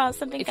write about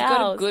something else. If you've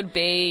got a good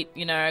beat,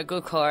 you know, a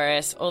good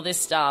chorus, all this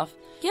stuff,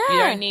 yeah, you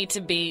don't need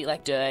to be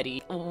like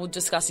dirty. We were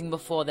discussing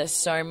before, there's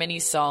so many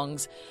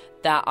songs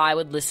that I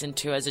would listen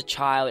to as a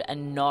child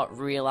and not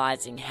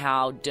realizing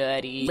how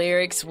dirty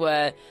lyrics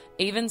were.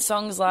 Even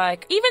songs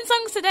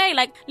today,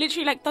 like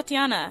literally like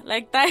Tatiana,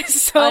 like that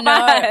is so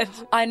bad.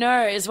 I know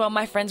as well.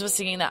 My friends were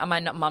singing that, and my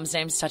mum's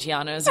name's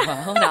Tatiana as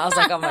well. And I was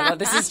like, oh my God,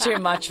 this is too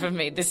much for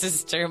me. This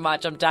is too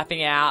much. I'm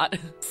tapping out.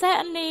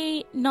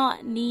 Certainly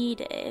not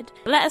needed.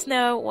 Let us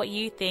know what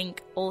you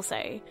think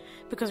also,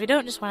 because we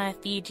don't just want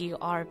to feed you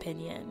our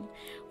opinion.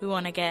 We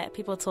want to get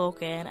people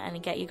talking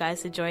and get you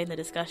guys to join the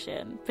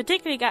discussion,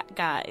 particularly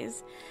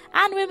guys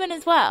and women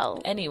as well.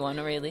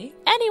 Anyone, really.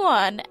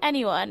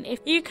 Anyone.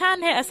 If you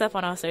can hit us up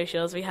on our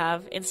socials, we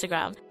have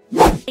Instagram.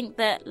 I think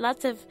that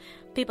lots of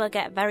people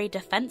get very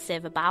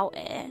defensive about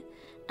it,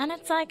 and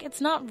it's like,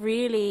 it's not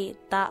really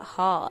that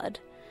hard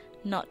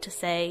not to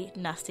say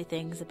nasty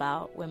things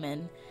about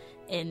women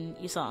in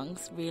your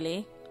songs,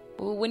 really.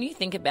 Well, when you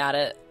think about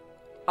it,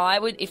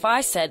 if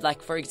I said,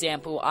 like, for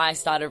example, I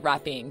started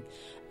rapping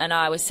and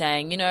I was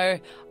saying, you know,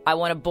 I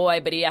want a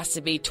boy, but he has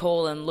to be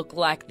tall and look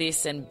like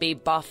this and be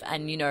buff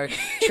and, you know,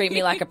 treat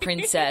me like a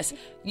princess.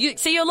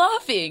 You're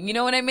laughing, you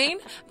know what I mean?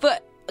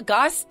 But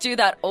guys do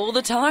that all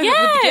the time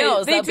with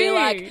girls. They'll be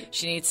like,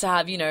 she needs to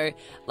have, you know,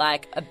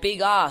 like a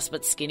big ass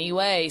but skinny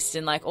waist,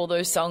 and like all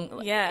those songs.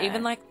 Yeah.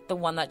 Even like the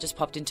one that just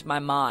popped into my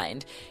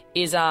mind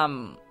is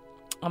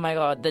oh my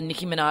God, the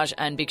Nicki Minaj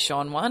and Big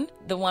Sean one.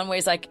 The one where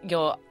it's like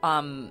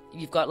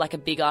you've got like a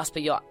big ass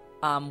but your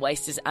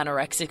waist is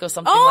anorexic or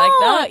something like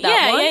that.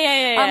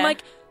 Yeah. I'm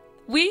like,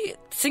 we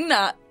sing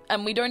that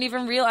and we don't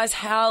even realize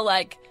how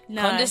like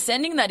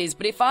condescending that is.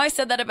 But if I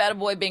said that about a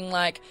boy being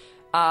like,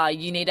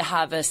 you need to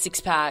have a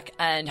six-pack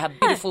and have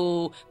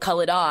beautiful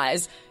coloured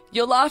eyes,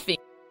 you're laughing.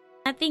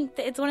 I think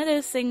that it's one of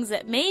those things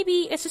that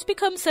maybe it's just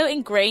become so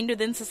ingrained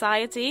within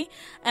society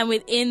and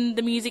within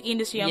the music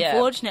industry,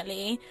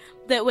 unfortunately,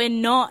 that we're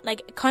not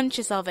like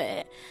conscious of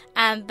it,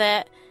 and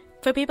that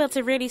for people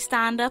to really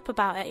stand up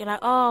about it, you're like,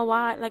 oh,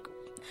 why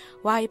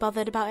are you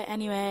bothered about it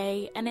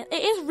anyway? And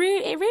it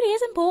really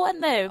is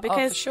important though,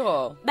 because for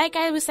sure, like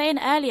I was saying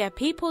earlier,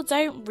 people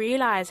don't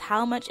realise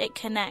how much it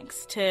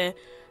connects to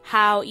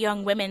how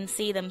young women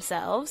see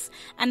themselves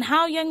and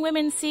how young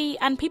women see,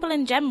 and people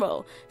in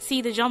general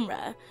see, the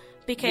genre.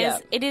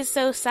 because it is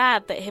so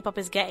sad that hip hop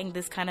is getting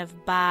this kind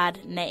of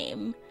bad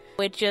name.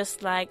 We're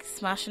just like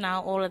smashing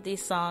out all of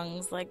these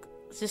songs, like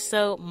just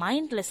so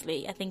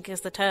mindlessly, I think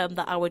is the term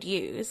that I would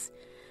use,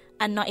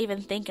 and not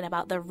even thinking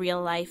about the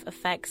real life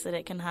effects that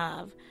it can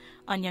have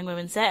on young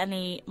women.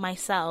 Certainly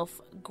myself,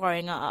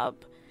 growing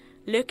up,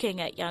 looking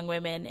at young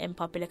women in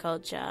popular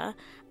culture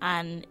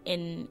and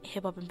in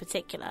hip hop in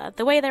particular,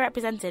 the way they're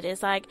represented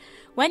is like,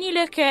 when you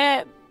look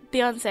at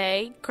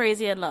Beyonce,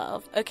 Crazy in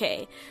Love,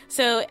 okay,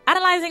 so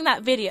analysing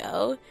that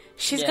video,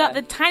 she's got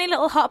the tiny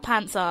little hot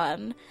pants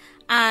on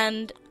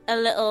and a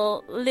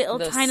little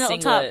tiny little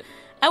top.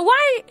 And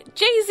why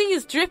Jay-Z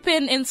is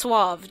dripping in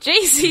Suave?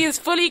 Jay-Z is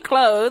fully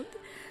clothed.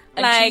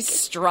 And like, she's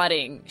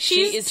strutting.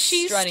 She's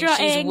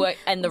strutting.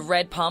 And the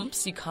red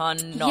pumps, you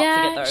can't not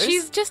forget those.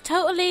 She's just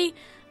totally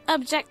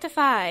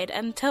objectified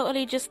and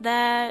totally just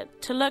there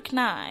to look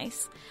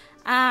nice.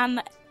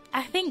 And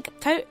I think,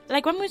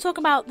 like when we talk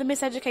about the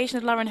miseducation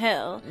of Lauryn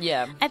Hill,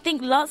 I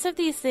think lots of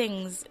these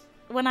things,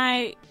 when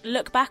I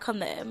look back on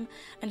them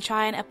and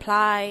try and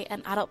apply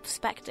an adult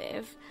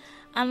perspective,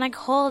 and like,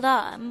 hold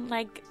on,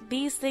 like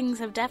these things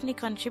have definitely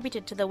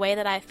contributed to the way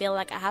that I feel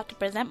like I have to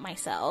present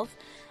myself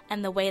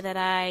and the way that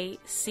I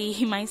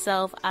see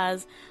myself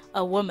as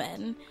a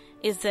woman,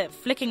 is that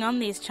flicking on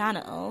these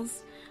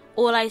channels,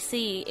 all I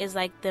see is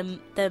like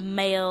the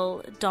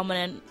male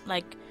dominant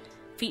like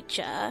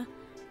feature,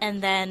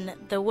 and then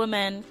the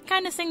woman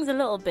kind of sings a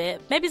little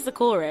bit, maybe it's the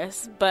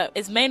chorus, but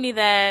it's mainly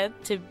there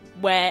to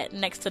wear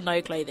next to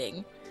no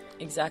clothing.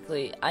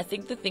 Exactly. I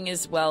think the thing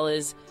as well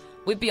is,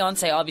 with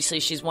Beyonce, obviously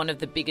she's one of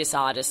the biggest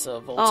artists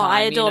of all time. Oh,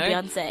 I adore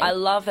Beyonce. I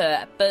love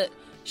her, but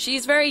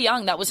she's very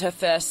young. That was her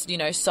first,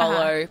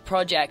 solo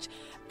project.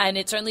 And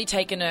it's only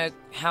taken her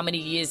how many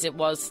years it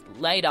was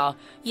later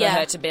for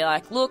her to be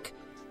like, look,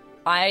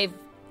 I've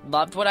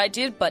loved what I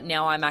did, but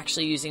now I'm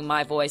actually using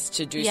my voice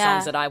to do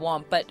songs that I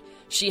want. But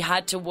she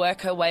had to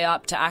work her way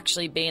up to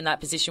actually be in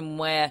that position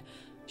where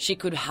she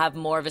could have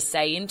more of a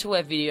say into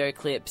her video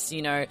clips,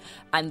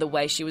 and the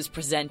way she was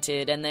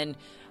presented. And then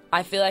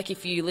I feel like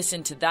if you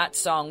listen to that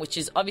song, which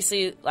is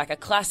obviously like a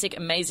classic,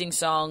 amazing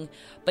song,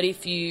 but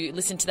if you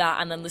listen to that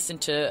and then listen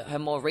to her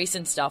more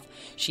recent stuff,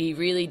 she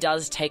really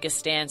does take a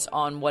stance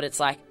on what it's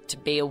like to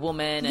be a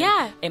woman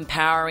and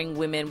empowering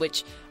women,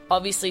 which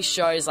obviously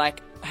shows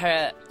like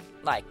her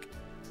like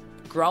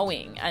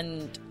growing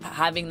and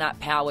having that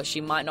power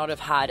she might not have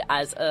had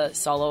as a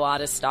solo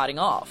artist starting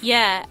off.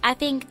 Yeah, I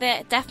think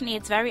that definitely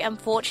it's very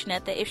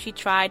unfortunate that if she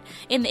tried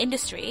in the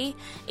industry,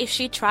 if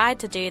she tried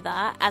to do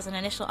that as an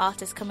initial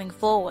artist coming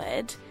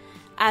forward,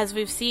 as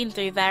we've seen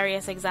through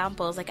various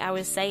examples, like I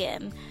was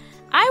saying,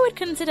 I would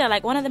consider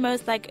like one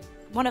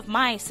of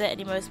my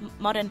certainly most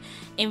modern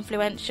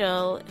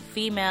influential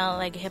female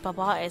like hip-hop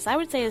artists, I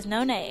would say, is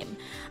No Name.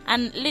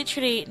 And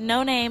literally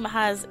No Name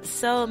has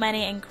so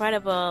many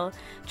incredible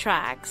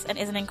tracks and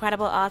is an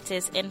incredible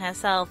artist in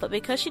herself, but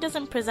because she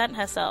doesn't present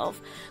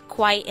herself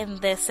quite in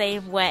the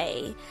same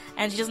way,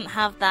 and she doesn't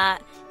have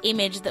that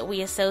image that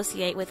we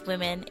associate with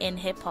women in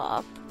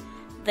hip-hop,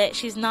 that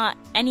she's not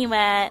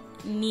anywhere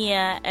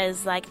near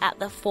as like at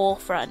the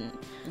forefront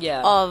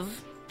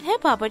of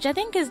hip-hop, which I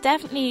think is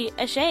definitely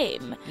a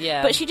shame.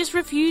 Yeah. But she just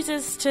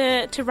refuses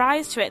to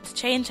rise to it, to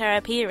change her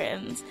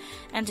appearance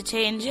and to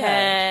change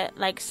her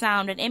like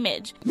sound and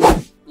image.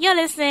 You're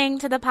listening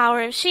to The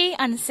Power of She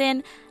on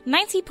Sin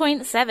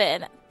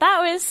 90.7.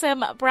 That was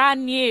some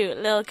brand new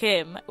Lil'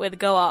 Kim with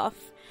Go Off.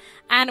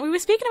 And we were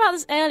speaking about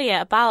this earlier,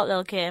 about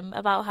Lil' Kim,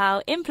 about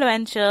how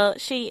influential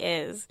she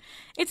is.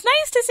 It's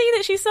nice to see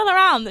that she's still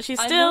around, that she's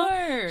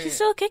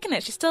still kicking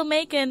it. She's still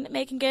making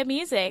good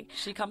music.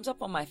 She comes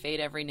up on my feed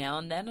every now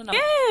and then.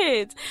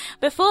 Good.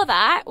 Before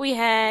that, we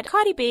had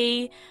Cardi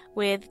B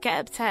with Get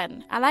Up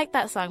 10. I like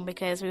that song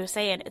because we were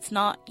saying it's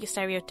not your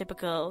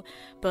stereotypical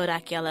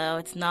Bodak Yellow.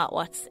 It's not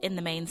what's in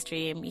the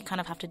mainstream. You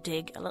kind of have to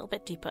dig a little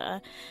bit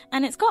deeper.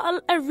 And it's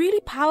got a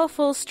really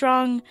powerful,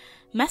 strong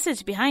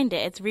message behind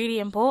it. It's really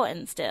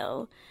important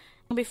still.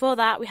 And before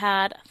that, we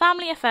had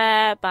Family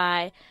Affair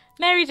by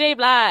Mary J.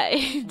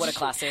 Blige. What a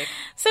classic.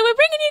 So we're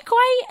bringing you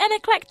quite an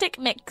eclectic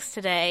mix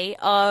today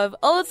of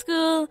old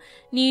school,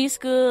 new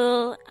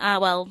school,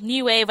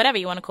 new wave, whatever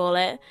you want to call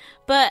it,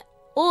 but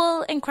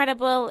all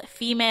incredible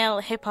female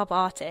hip-hop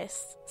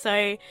artists.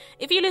 So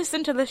if you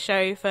listen to the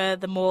show for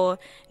the more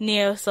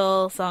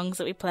neo-soul songs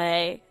that we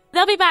play,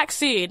 they'll be back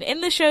soon.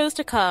 In the shows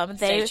to come,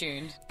 stay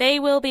tuned. They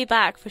will be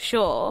back for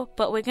sure,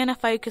 but we're going to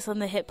focus on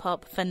the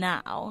hip-hop for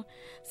now.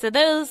 So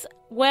those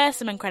were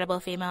some incredible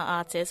female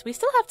artists. We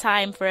still have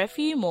time for a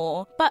few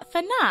more, but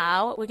for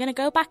now, we're going to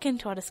go back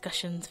into our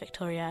discussions,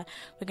 Victoria.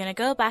 We're going to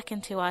go back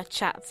into our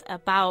chats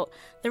about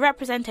the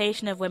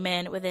representation of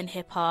women within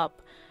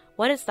hip-hop,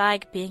 what it's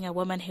like being a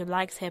woman who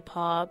likes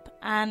hip-hop,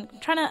 and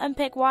trying to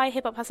unpick why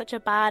hip-hop has such a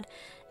bad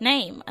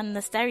name and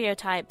the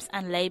stereotypes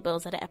and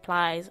labels that it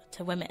applies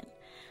to women.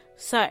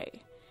 So,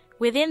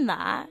 within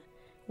that,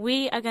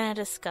 we are going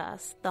to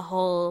discuss the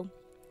whole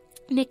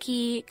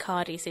Nicki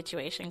Cardi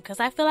situation,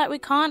 because I feel like we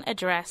can't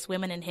address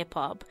women in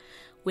hip-hop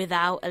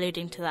without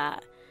alluding to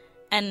that.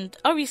 And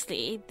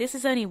obviously, this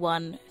is only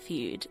one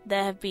feud.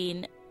 There have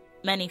been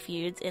many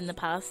feuds in the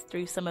past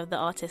through some of the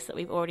artists that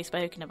we've already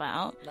spoken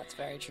about. That's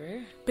very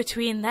true.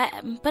 Between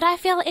them. But I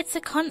feel it's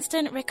a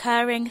constant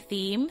recurring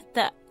theme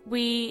that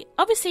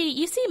obviously,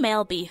 you see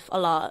male beef a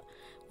lot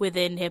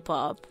within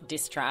hip-hop.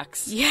 Diss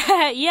tracks.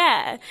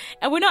 Yeah.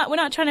 And we're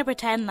not trying to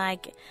pretend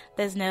like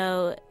there's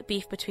no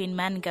beef between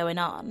men going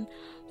on.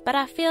 But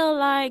I feel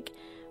like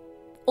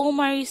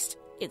almost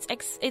it's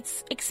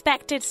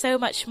expected so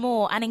much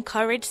more and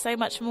encouraged so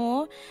much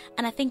more,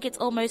 and I think it's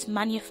almost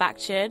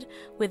manufactured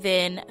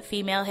within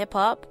female hip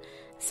hop.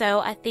 So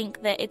I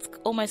think that it's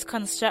almost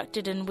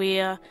constructed, and we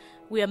are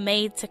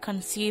made to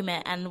consume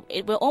it, and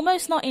we're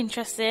almost not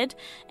interested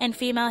in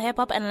female hip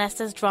hop unless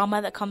there's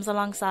drama that comes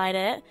alongside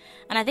it.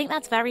 And I think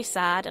that's very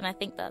sad, and I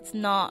think that's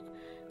not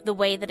the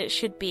way that it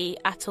should be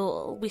at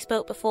all. We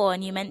spoke before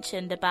and you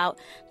mentioned about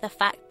the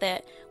fact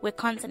that we're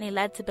constantly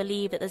led to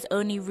believe that there's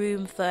only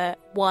room for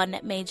one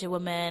major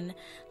woman,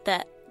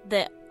 that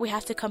we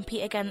have to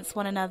compete against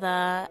one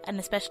another, and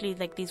especially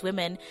like these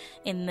women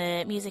in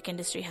the music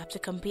industry have to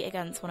compete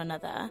against one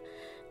another.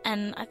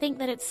 And I think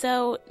that it's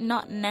so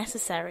not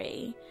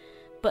necessary,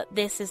 but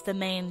this is the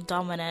main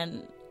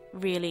dominant,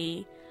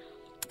 really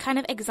kind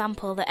of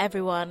example that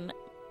everyone,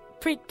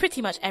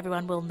 pretty much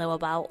everyone will know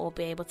about or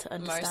be able to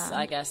understand. Most,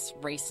 I guess,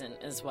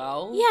 recent as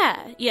well.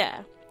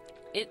 Yeah.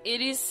 It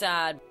is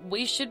sad.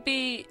 We should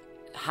be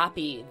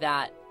happy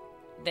that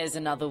there's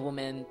another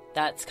woman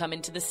that's come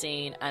into the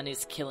scene and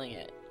is killing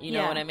it. You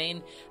know what I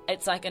mean?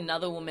 It's like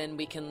another woman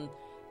we can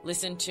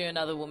listen to,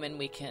 another woman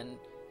we can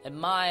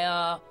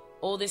admire,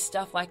 all this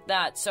stuff like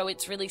that. So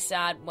it's really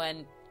sad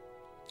when,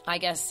 I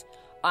guess,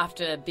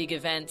 after big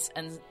events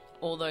and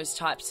all those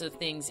types of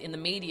things in the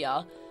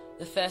media,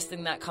 the first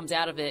thing that comes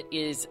out of it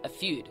is a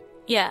feud.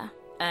 Yeah.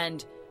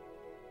 And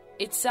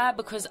it's sad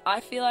because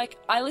I feel like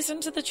I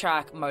listened to the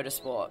track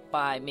Motorsport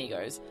by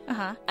Migos,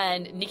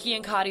 and Nicki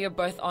and Cardi are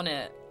both on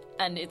it.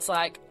 And it's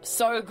like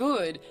so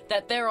good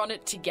that they're on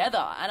it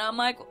together. And I'm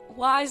like,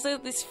 why is there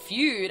this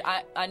feud?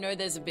 I know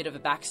there's a bit of a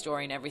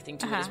backstory and everything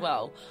to it as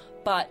well.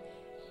 But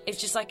it's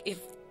just like, if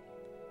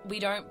we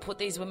don't put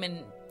these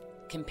women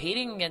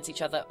competing against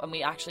each other and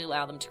we actually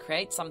allow them to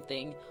create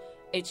something,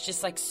 it's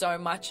just like so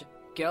much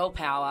girl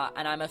power,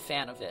 and I'm a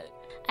fan of it.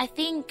 I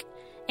think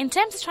in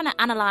terms of trying to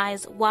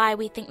analyse why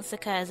we think this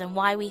occurs and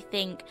why we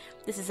think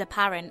this is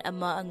apparent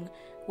among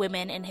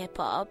women in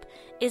hip-hop,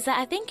 is that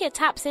I think it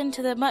taps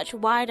into the much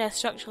wider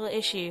structural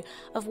issue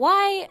of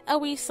why are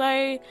we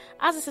so,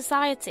 as a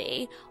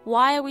society,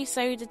 why are we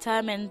so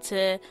determined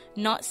to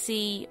not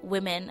see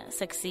women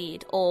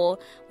succeed, or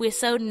we're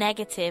so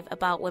negative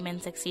about women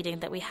succeeding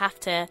that we have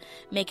to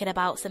make it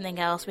about something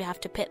else, we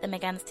have to pit them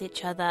against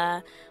each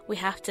other, we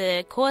have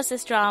to cause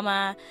this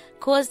drama,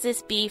 cause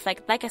this beef,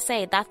 like I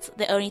say, that's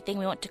the only thing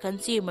we want to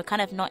consume. We're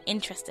kind of not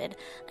interested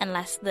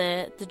unless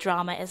the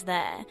drama is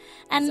there.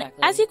 And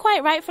exactly. As you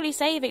quite rightfully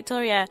say,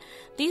 Victoria,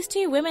 these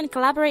two women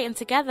collaborating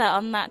together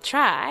on that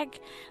track,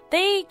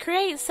 they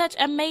create such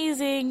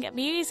amazing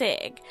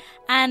music.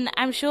 And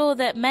I'm sure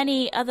that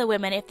many other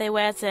women, if they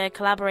were to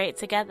collaborate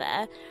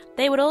together,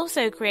 they would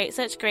also create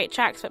such great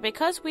tracks. But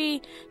because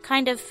we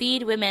kind of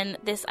feed women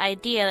this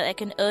idea that there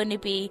can only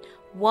be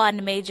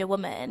one major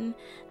woman,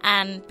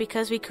 and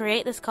because we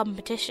create this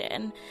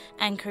competition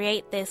and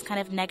create this kind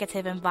of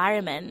negative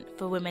environment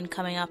for women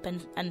coming up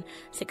and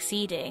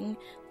succeeding,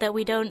 that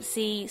we don't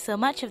see so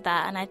much of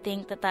that. And I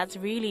think that that's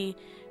really,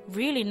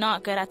 really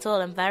not good at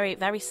all, and very,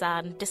 very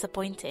sad and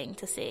disappointing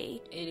to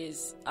see. It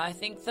is. I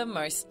think the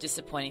most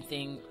disappointing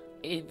thing,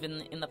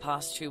 even in the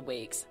past 2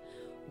 weeks,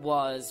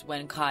 was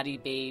when Cardi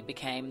B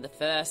became the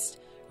first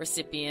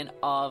recipient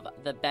of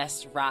the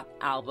Best Rap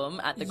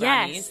Album at the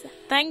Grammys. Yes,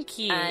 thank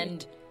you.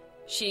 And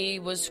she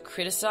was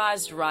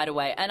criticised right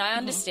away. And I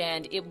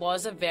understand it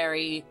was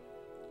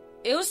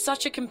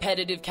such a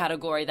competitive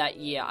category that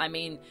year. I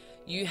mean,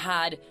 you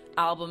had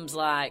albums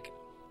like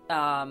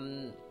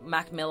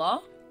Mac Miller,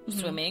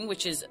 Swimming,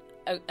 which is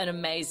an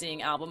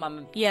amazing album.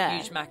 I'm a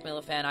huge Mac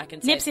Miller fan, I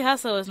can say. Nipsey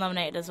Hussle was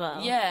nominated as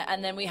well. Yeah,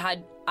 and then we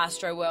had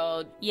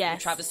Astroworld, with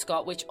Travis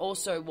Scott, which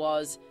also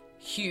was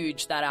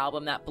huge, that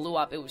album that blew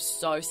up. It was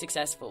so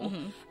successful.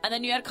 And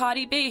then you had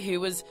Cardi B, who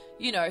was,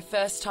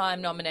 first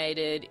time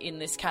nominated in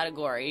this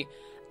category,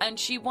 and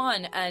she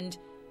won. And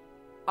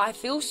I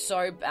feel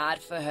so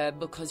bad for her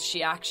because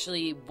she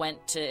actually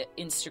went to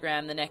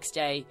Instagram the next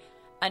day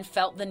and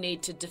felt the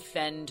need to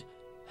defend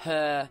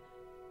her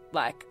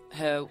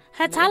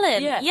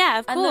talent. Yeah,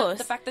 of course. And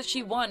the fact that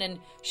she won, and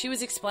she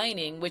was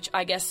explaining, which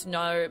I guess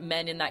no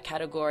men in that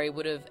category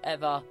would have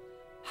ever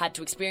had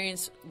to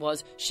experience,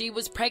 was she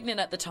was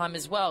pregnant at the time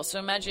as well. So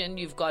imagine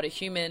you've got a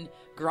human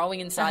growing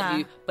inside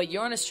you, but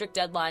you're on a strict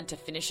deadline to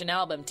finish an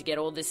album, to get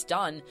all this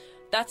done.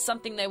 That's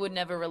something they would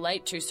never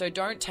relate to. So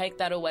don't take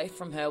that away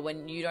from her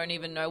when you don't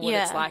even know what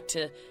it's like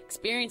to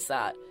experience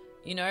that,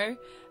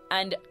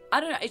 And I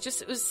don't know,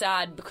 it was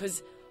sad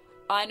because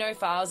I know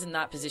if I was in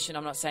that position,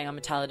 I'm not saying I'm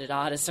a talented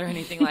artist or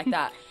anything like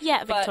that.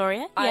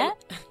 Victoria,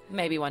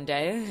 maybe one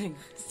day,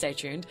 stay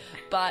tuned.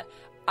 But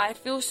I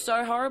feel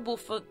so horrible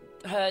for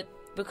her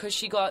because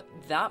she got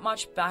that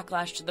much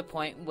backlash to the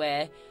point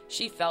where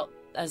she felt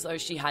as though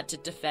she had to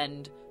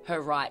defend her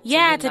right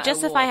to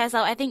justify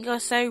herself. I think you're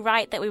so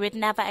right that we would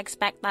never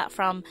expect that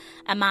from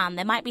a man.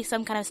 There might be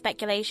some kind of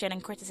speculation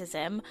and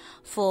criticism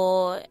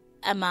for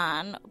a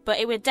man, but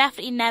it would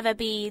definitely never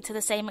be to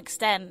the same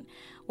extent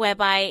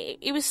whereby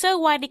it was so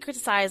widely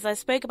criticized. I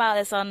spoke about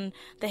this on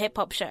the hip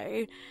hop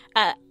show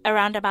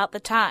around about the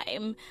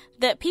time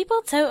that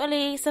people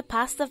totally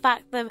surpassed the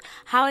fact of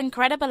how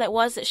incredible it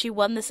was that she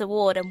won this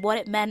award and what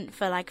it meant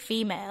for like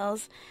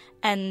females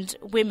and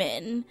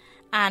women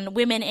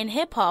in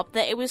hip hop,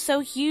 that it was so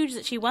huge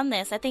that she won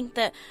this. I think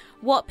that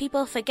what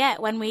people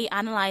forget when we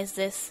analyze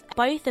this,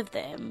 both of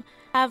them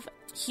have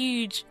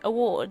huge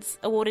awards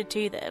awarded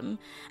to them,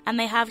 and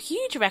they have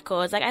huge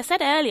records. Like I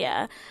said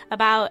earlier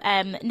about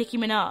Nicki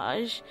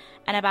Minaj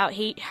and about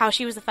how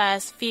she was the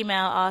first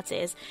female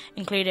artist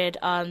included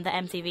on the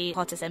MTV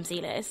Hottest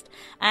MC list,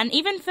 and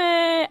even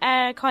for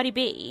Cardi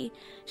B,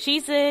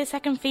 she's the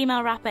second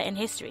female rapper in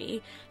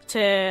history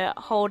to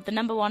hold the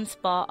 #1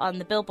 spot on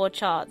the Billboard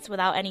charts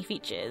without any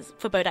features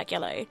for Bodak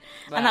Yellow.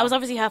 Wow. And that was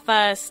obviously her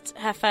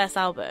first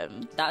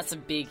album. That's a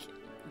big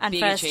and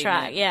first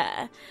track,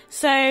 yeah.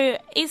 So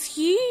it's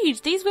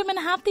huge. These women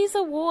have these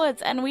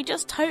awards and we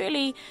just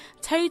totally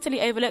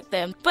overlook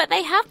them. But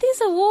they have these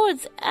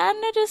awards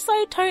and they're just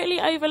so totally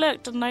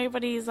overlooked, and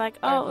nobody's like,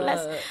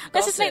 let's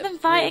just make them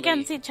fight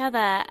against each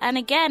other. And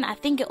again, I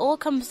think it all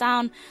comes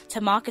down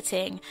to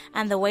marketing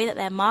and the way that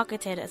they're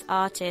marketed as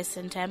artists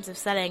in terms of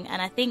selling.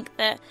 And I think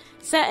that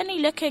certainly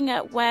looking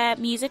at where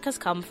music has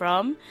come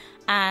from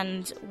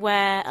and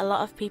where a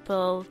lot of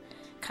people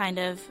kind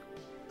of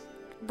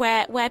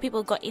where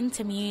people got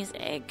into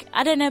music.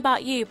 I don't know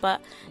about you,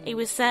 but it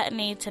was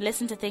certainly to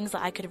listen to things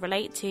that I could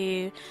relate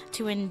to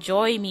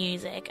enjoy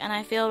music. And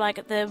I feel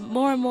like the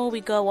more and more we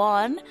go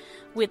on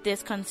with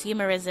this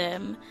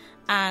consumerism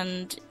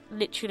and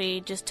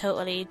literally just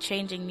totally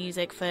changing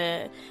music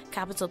for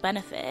capital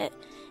benefit,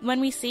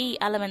 when we see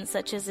elements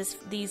such as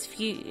these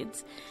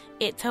feuds,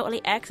 it totally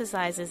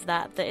exercises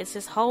that it's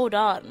just, hold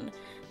on.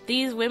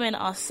 These women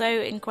are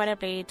so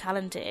incredibly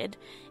talented,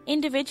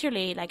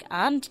 individually,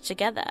 and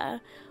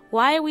together.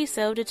 Why are we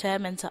so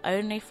determined to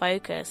only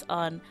focus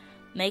on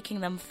making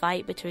them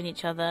fight between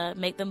each other,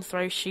 make them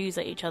throw shoes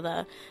at each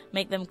other,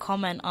 make them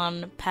comment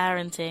on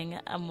parenting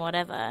and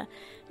whatever?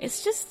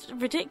 It's just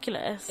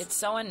ridiculous. It's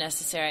so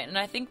unnecessary. And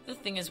I think the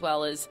thing as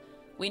well is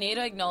we need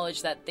to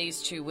acknowledge that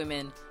these two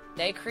women,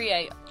 they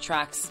create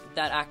tracks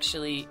that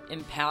actually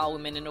empower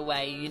women in a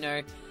way,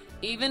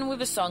 even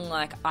with a song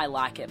like I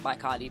Like It by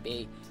Cardi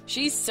B.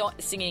 She's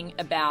singing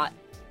about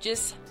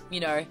just,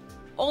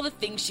 all the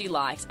things she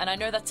likes. And I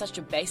know that's such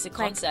a basic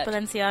concept. Like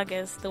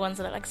Balenciagas, the ones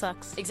that look like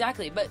socks.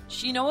 Exactly. But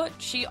you know what?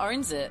 She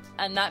owns it.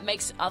 And that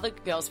makes other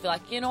girls feel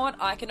like, you know what?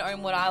 I can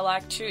own what I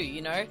like too,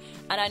 And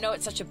I know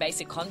it's such a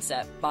basic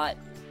concept, but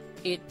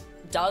it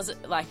does,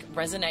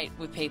 resonate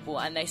with people.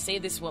 And they see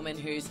this woman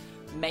who's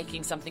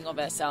making something of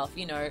herself,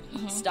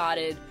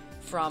 started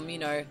from,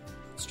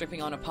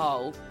 stripping on a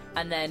pole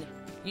and then,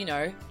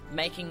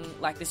 making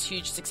this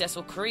huge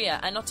successful career.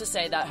 And not to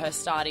say that her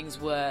startings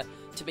were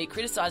to be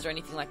criticized or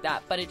anything like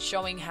that, but it's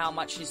showing how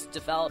much she's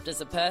developed as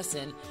a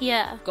person.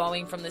 Yeah.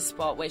 Going from this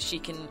spot where she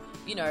can,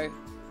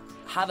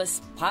 have a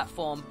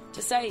platform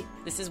to say,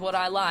 this is what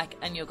I like,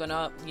 and you're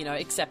gonna,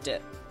 accept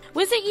it.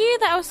 Was it you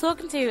that I was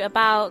talking to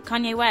about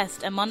Kanye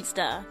West and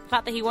Monster? The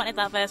fact that he wanted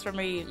that verse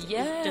removed.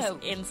 Yeah.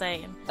 Just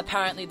insane.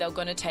 Apparently they're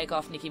going to take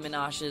off Nicki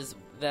Minaj's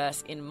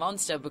verse in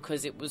Monster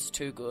because it was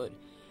too good.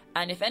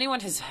 And if anyone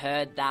has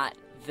heard that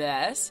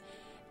verse,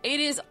 it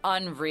is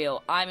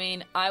unreal. I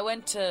mean, I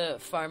went to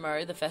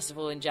FOMO, the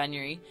festival in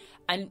January,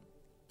 and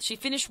she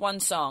finished one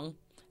song,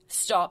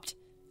 stopped,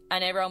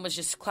 and everyone was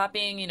just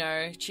clapping,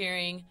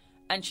 cheering,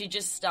 and she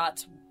just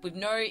starts with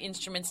no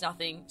instruments,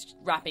 nothing,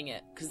 rapping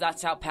it, because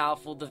that's how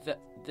powerful the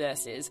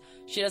verse is.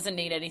 She doesn't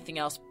need anything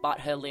else but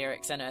her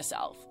lyrics and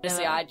herself.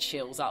 Honestly, I had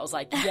chills. I was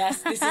like,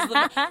 yes, this is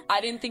the...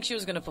 I didn't think she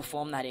was going to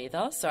perform that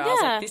either. So I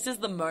was like, this is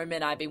the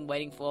moment I've been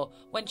waiting for,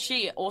 when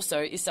she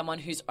also is someone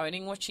who's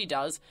owning what she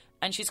does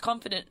and she's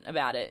confident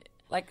about it.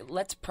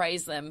 Let's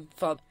praise them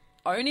for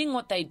owning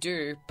what they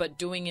do, but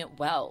doing it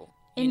well.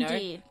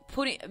 Indeed.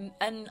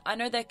 And I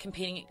know they're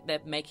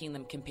making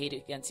them compete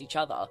against each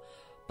other,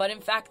 but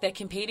in fact, they're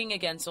competing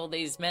against all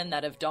these men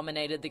that have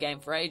dominated the game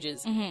for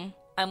ages. Mm-hmm.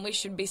 And we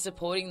should be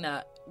supporting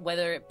that,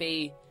 whether it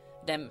be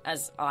them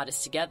as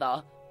artists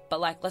together, but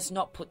let's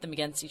not put them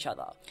against each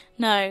other.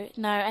 No,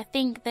 I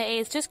think that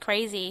it's just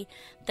crazy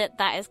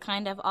that is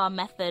kind of our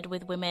method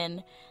with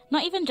women,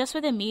 not even just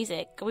within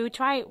music. We're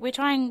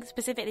trying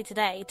specifically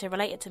today to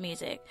relate it to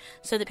music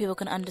so that people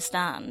can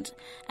understand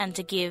and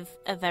to give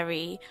a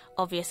very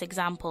obvious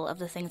example of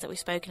the things that we've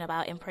spoken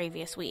about in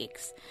previous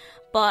weeks.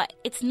 But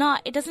it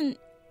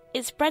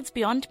spreads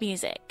beyond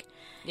music.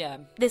 Yeah.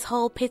 This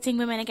whole pitting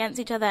women against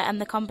each other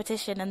and the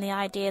competition and the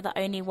idea that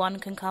only one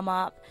can come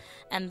up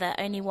and that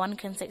only one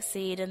can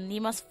succeed and you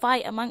must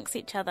fight amongst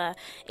each other.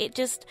 It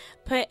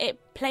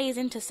plays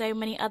into so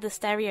many other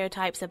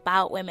stereotypes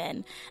about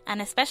women,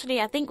 and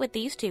especially I think with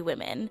these two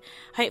women,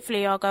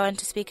 hopefully I'll go on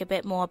to speak a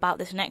bit more about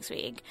this next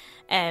week,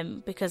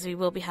 because we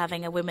will be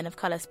having a Women of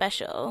Colour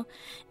special.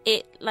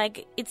 It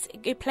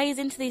plays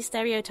into these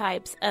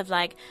stereotypes of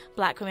like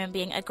black women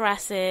being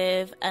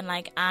aggressive and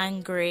like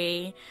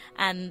angry,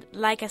 and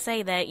like I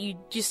say there, you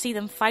just see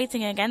them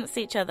fighting against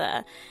each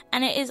other,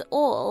 and it is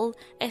all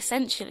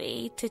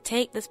essentially to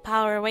take this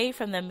power away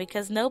from them,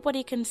 because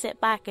nobody can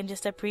sit back and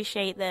just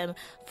appreciate them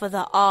for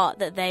the art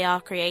that they are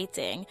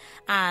creating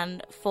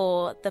and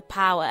for the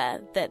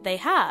power that they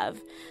have.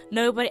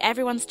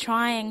 Everyone's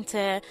trying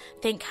to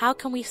think, how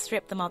can we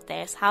strip them of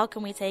this? How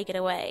can we take it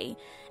away?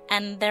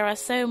 And there are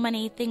so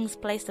many things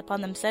placed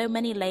upon them, so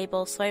many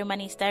labels, so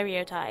many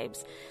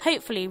stereotypes.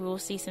 Hopefully we'll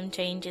see some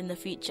change in the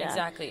future.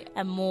 Exactly.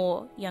 And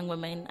more young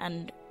women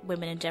and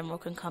women in general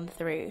can come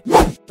through.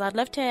 I'd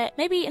love to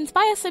maybe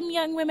inspire some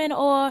young women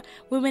or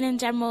women in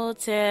general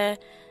to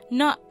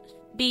not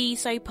be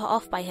so put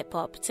off by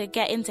hip-hop, to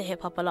get into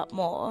hip-hop a lot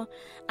more,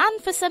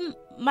 and for some,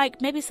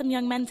 like maybe some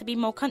young men to be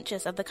more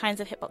conscious of the kinds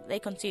of hip-hop they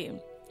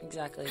consume.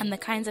 Exactly. And the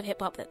kinds of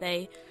hip-hop that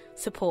they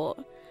support.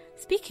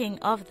 Speaking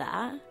of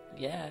that,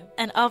 yeah,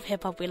 and of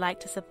hip-hop we like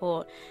to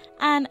support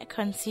and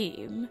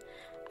consume,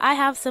 I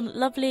have some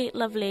lovely,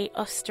 lovely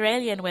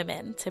Australian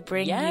women to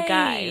bring you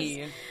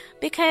guys.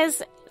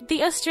 Because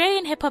the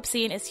Australian hip-hop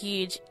scene is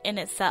huge in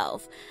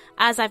itself.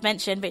 As I've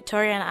mentioned,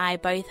 Victoria and I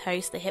both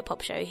host the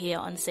hip-hop show here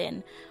on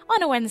SYN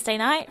on a Wednesday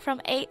night from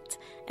 8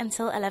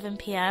 until 11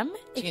 p.m.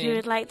 if you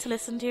would like to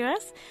listen to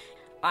us.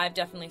 I've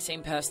definitely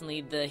seen personally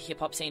the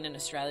hip-hop scene in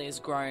Australia has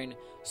grown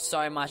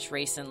so much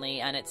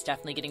recently, and it's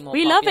definitely getting more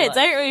popular. We love it,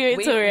 don't we,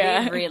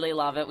 Victoria? We really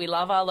love it. We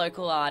love our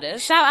local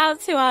artists. Shout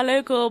out to our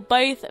local,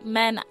 both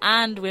men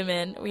and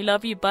women. We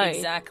love you both.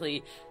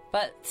 Exactly.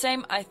 But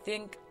I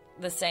think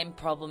the same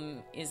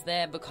problem is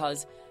there,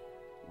 because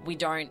we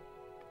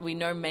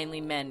know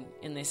mainly men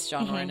in this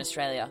genre in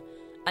Australia.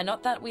 And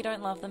not that we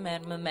don't love the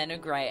men are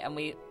great, and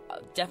we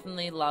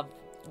definitely love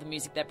the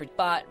music they produce,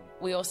 but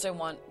we also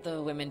want the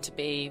women to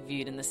be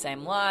viewed in the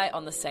same light,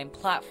 on the same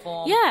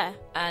platform. Yeah.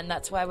 And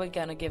that's why we're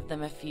going to give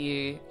them a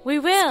few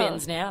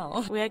spins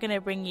now. We're going to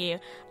bring you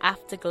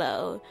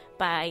Afterglow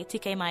by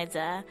TK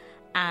Maidza,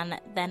 and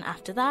then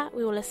after that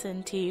we will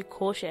listen to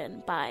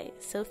Caution by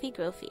Sophie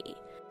Grophy.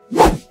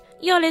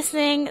 You're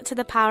listening to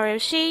The Power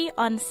of She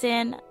on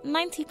SYN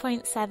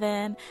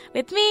 90.7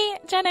 with me,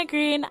 Jenna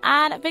Green,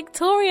 and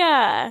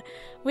Victoria.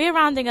 We're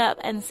rounding up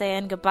and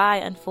saying goodbye,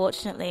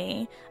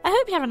 unfortunately. I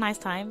hope you have a nice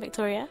time,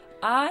 Victoria.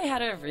 I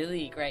had a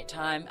really great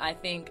time, I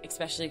think,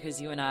 especially because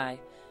you and I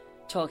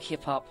talk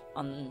hip-hop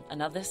on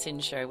another SYN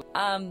show.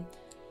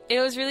 It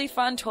was really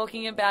fun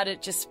talking about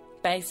it, just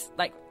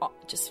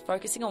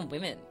focusing on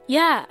women.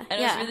 Yeah. And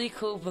it was really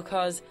cool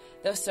because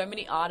there were so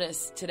many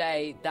artists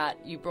today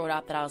that you brought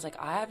up that I was like,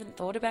 I haven't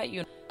thought about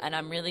you, and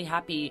I'm really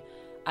happy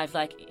I've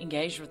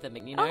engaged with them,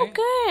 you know? Oh,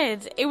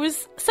 good. It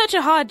was such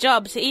a hard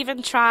job to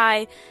even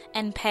try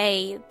and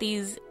pay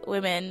these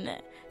women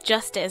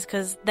justice,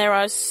 because there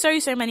are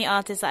so many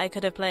artists that I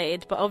could have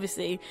played, but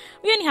obviously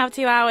we only have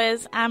 2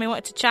 hours and we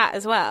wanted to chat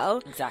as well.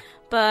 Exactly.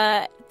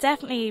 But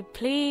definitely,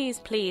 please,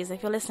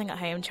 if you're listening at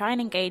home, try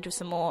and engage with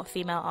some more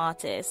female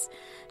artists.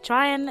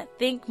 Try and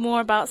think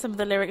more about some of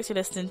the lyrics you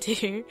listen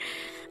to.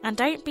 And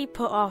don't be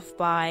put off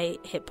by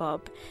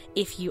hip-hop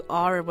if you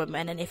are a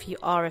woman and if you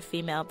are a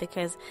female,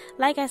 because,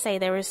 like I say,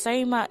 there is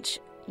so much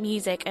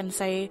music and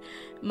so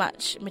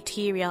much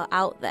material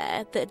out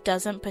there that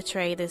doesn't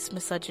portray this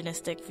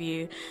misogynistic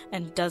view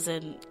and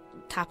doesn't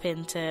tap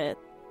into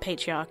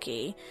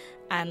patriarchy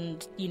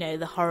and, you know,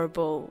 the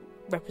horrible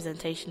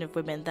representation of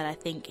women that I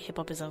think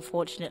hip-hop is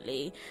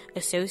unfortunately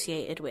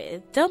associated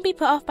with. Don't be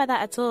put off by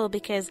that at all,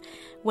 because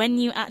when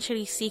you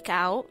actually seek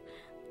out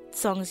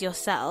songs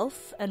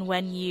yourself and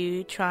when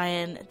you try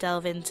and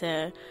delve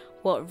into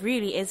what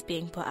really is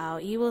being put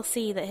out, you will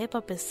see that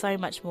hip-hop is so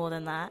much more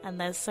than that, and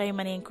there's so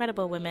many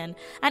incredible women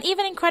and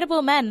even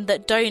incredible men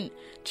that don't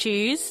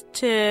choose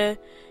to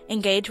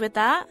engage with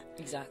that.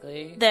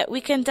 Exactly. That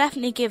we can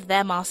definitely give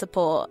them our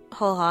support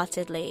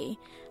wholeheartedly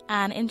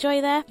and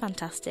enjoy their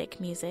fantastic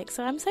music.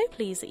 So I'm so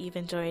pleased that you've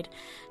enjoyed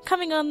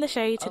coming on the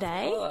show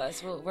today. Of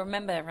course. Well,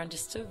 remember, everyone,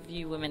 just to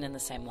view women in the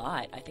same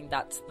light. I think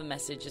that's the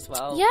message as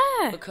well.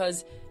 Yeah.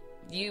 Because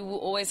you will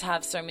always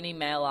have so many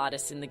male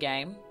artists in the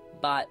game,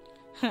 but...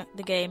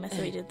 the game, I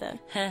thought you did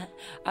there.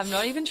 I'm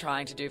not even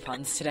trying to do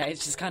puns today.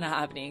 It's just kind of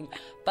happening.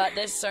 But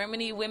there's so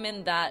many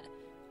women that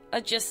are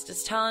just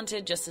as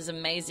talented, just as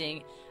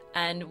amazing,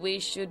 and we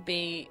should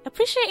be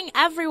appreciating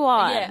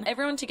everyone. Yeah,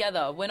 everyone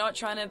together. We're not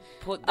trying to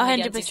put them 100%.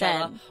 Against each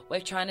other.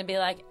 We're trying to be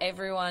like,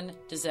 everyone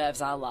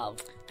deserves our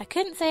love. I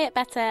couldn't say it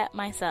better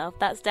myself.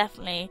 That's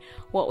definitely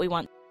what we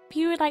want. If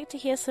you would like to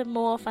hear some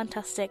more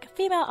fantastic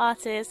female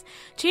artists,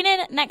 tune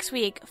in next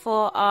week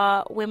for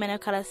our Women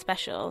of Colour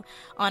special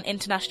on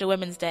International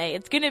Women's Day.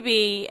 It's going to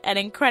be an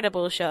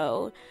incredible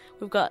show.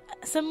 We've got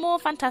some more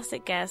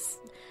fantastic guests.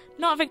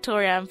 Not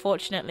Victoria,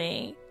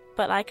 unfortunately.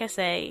 But like I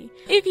say,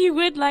 if you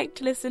would like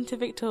to listen to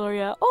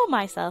Victoria or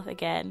myself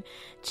again,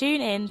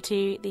 tune in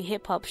to the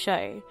Hip Hop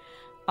Show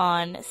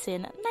on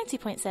Sin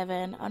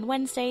 90.7 on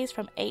Wednesdays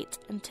from 8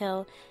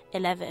 until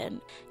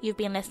 11. You've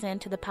been listening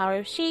to The Power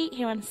of She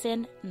here on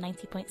Sin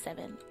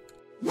 90.7.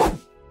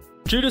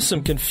 Due to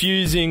some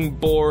confusing,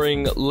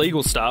 boring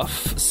legal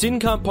stuff, Sin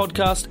can't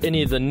podcast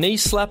any of the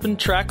knee-slapping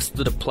tracks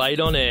that are played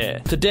on air.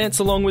 To dance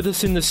along with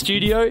us in the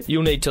studio,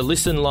 you'll need to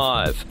listen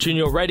live. Tune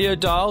your radio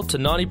dial to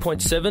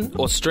 90.7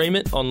 or stream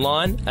it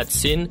online at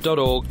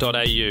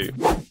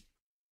sin.org.au.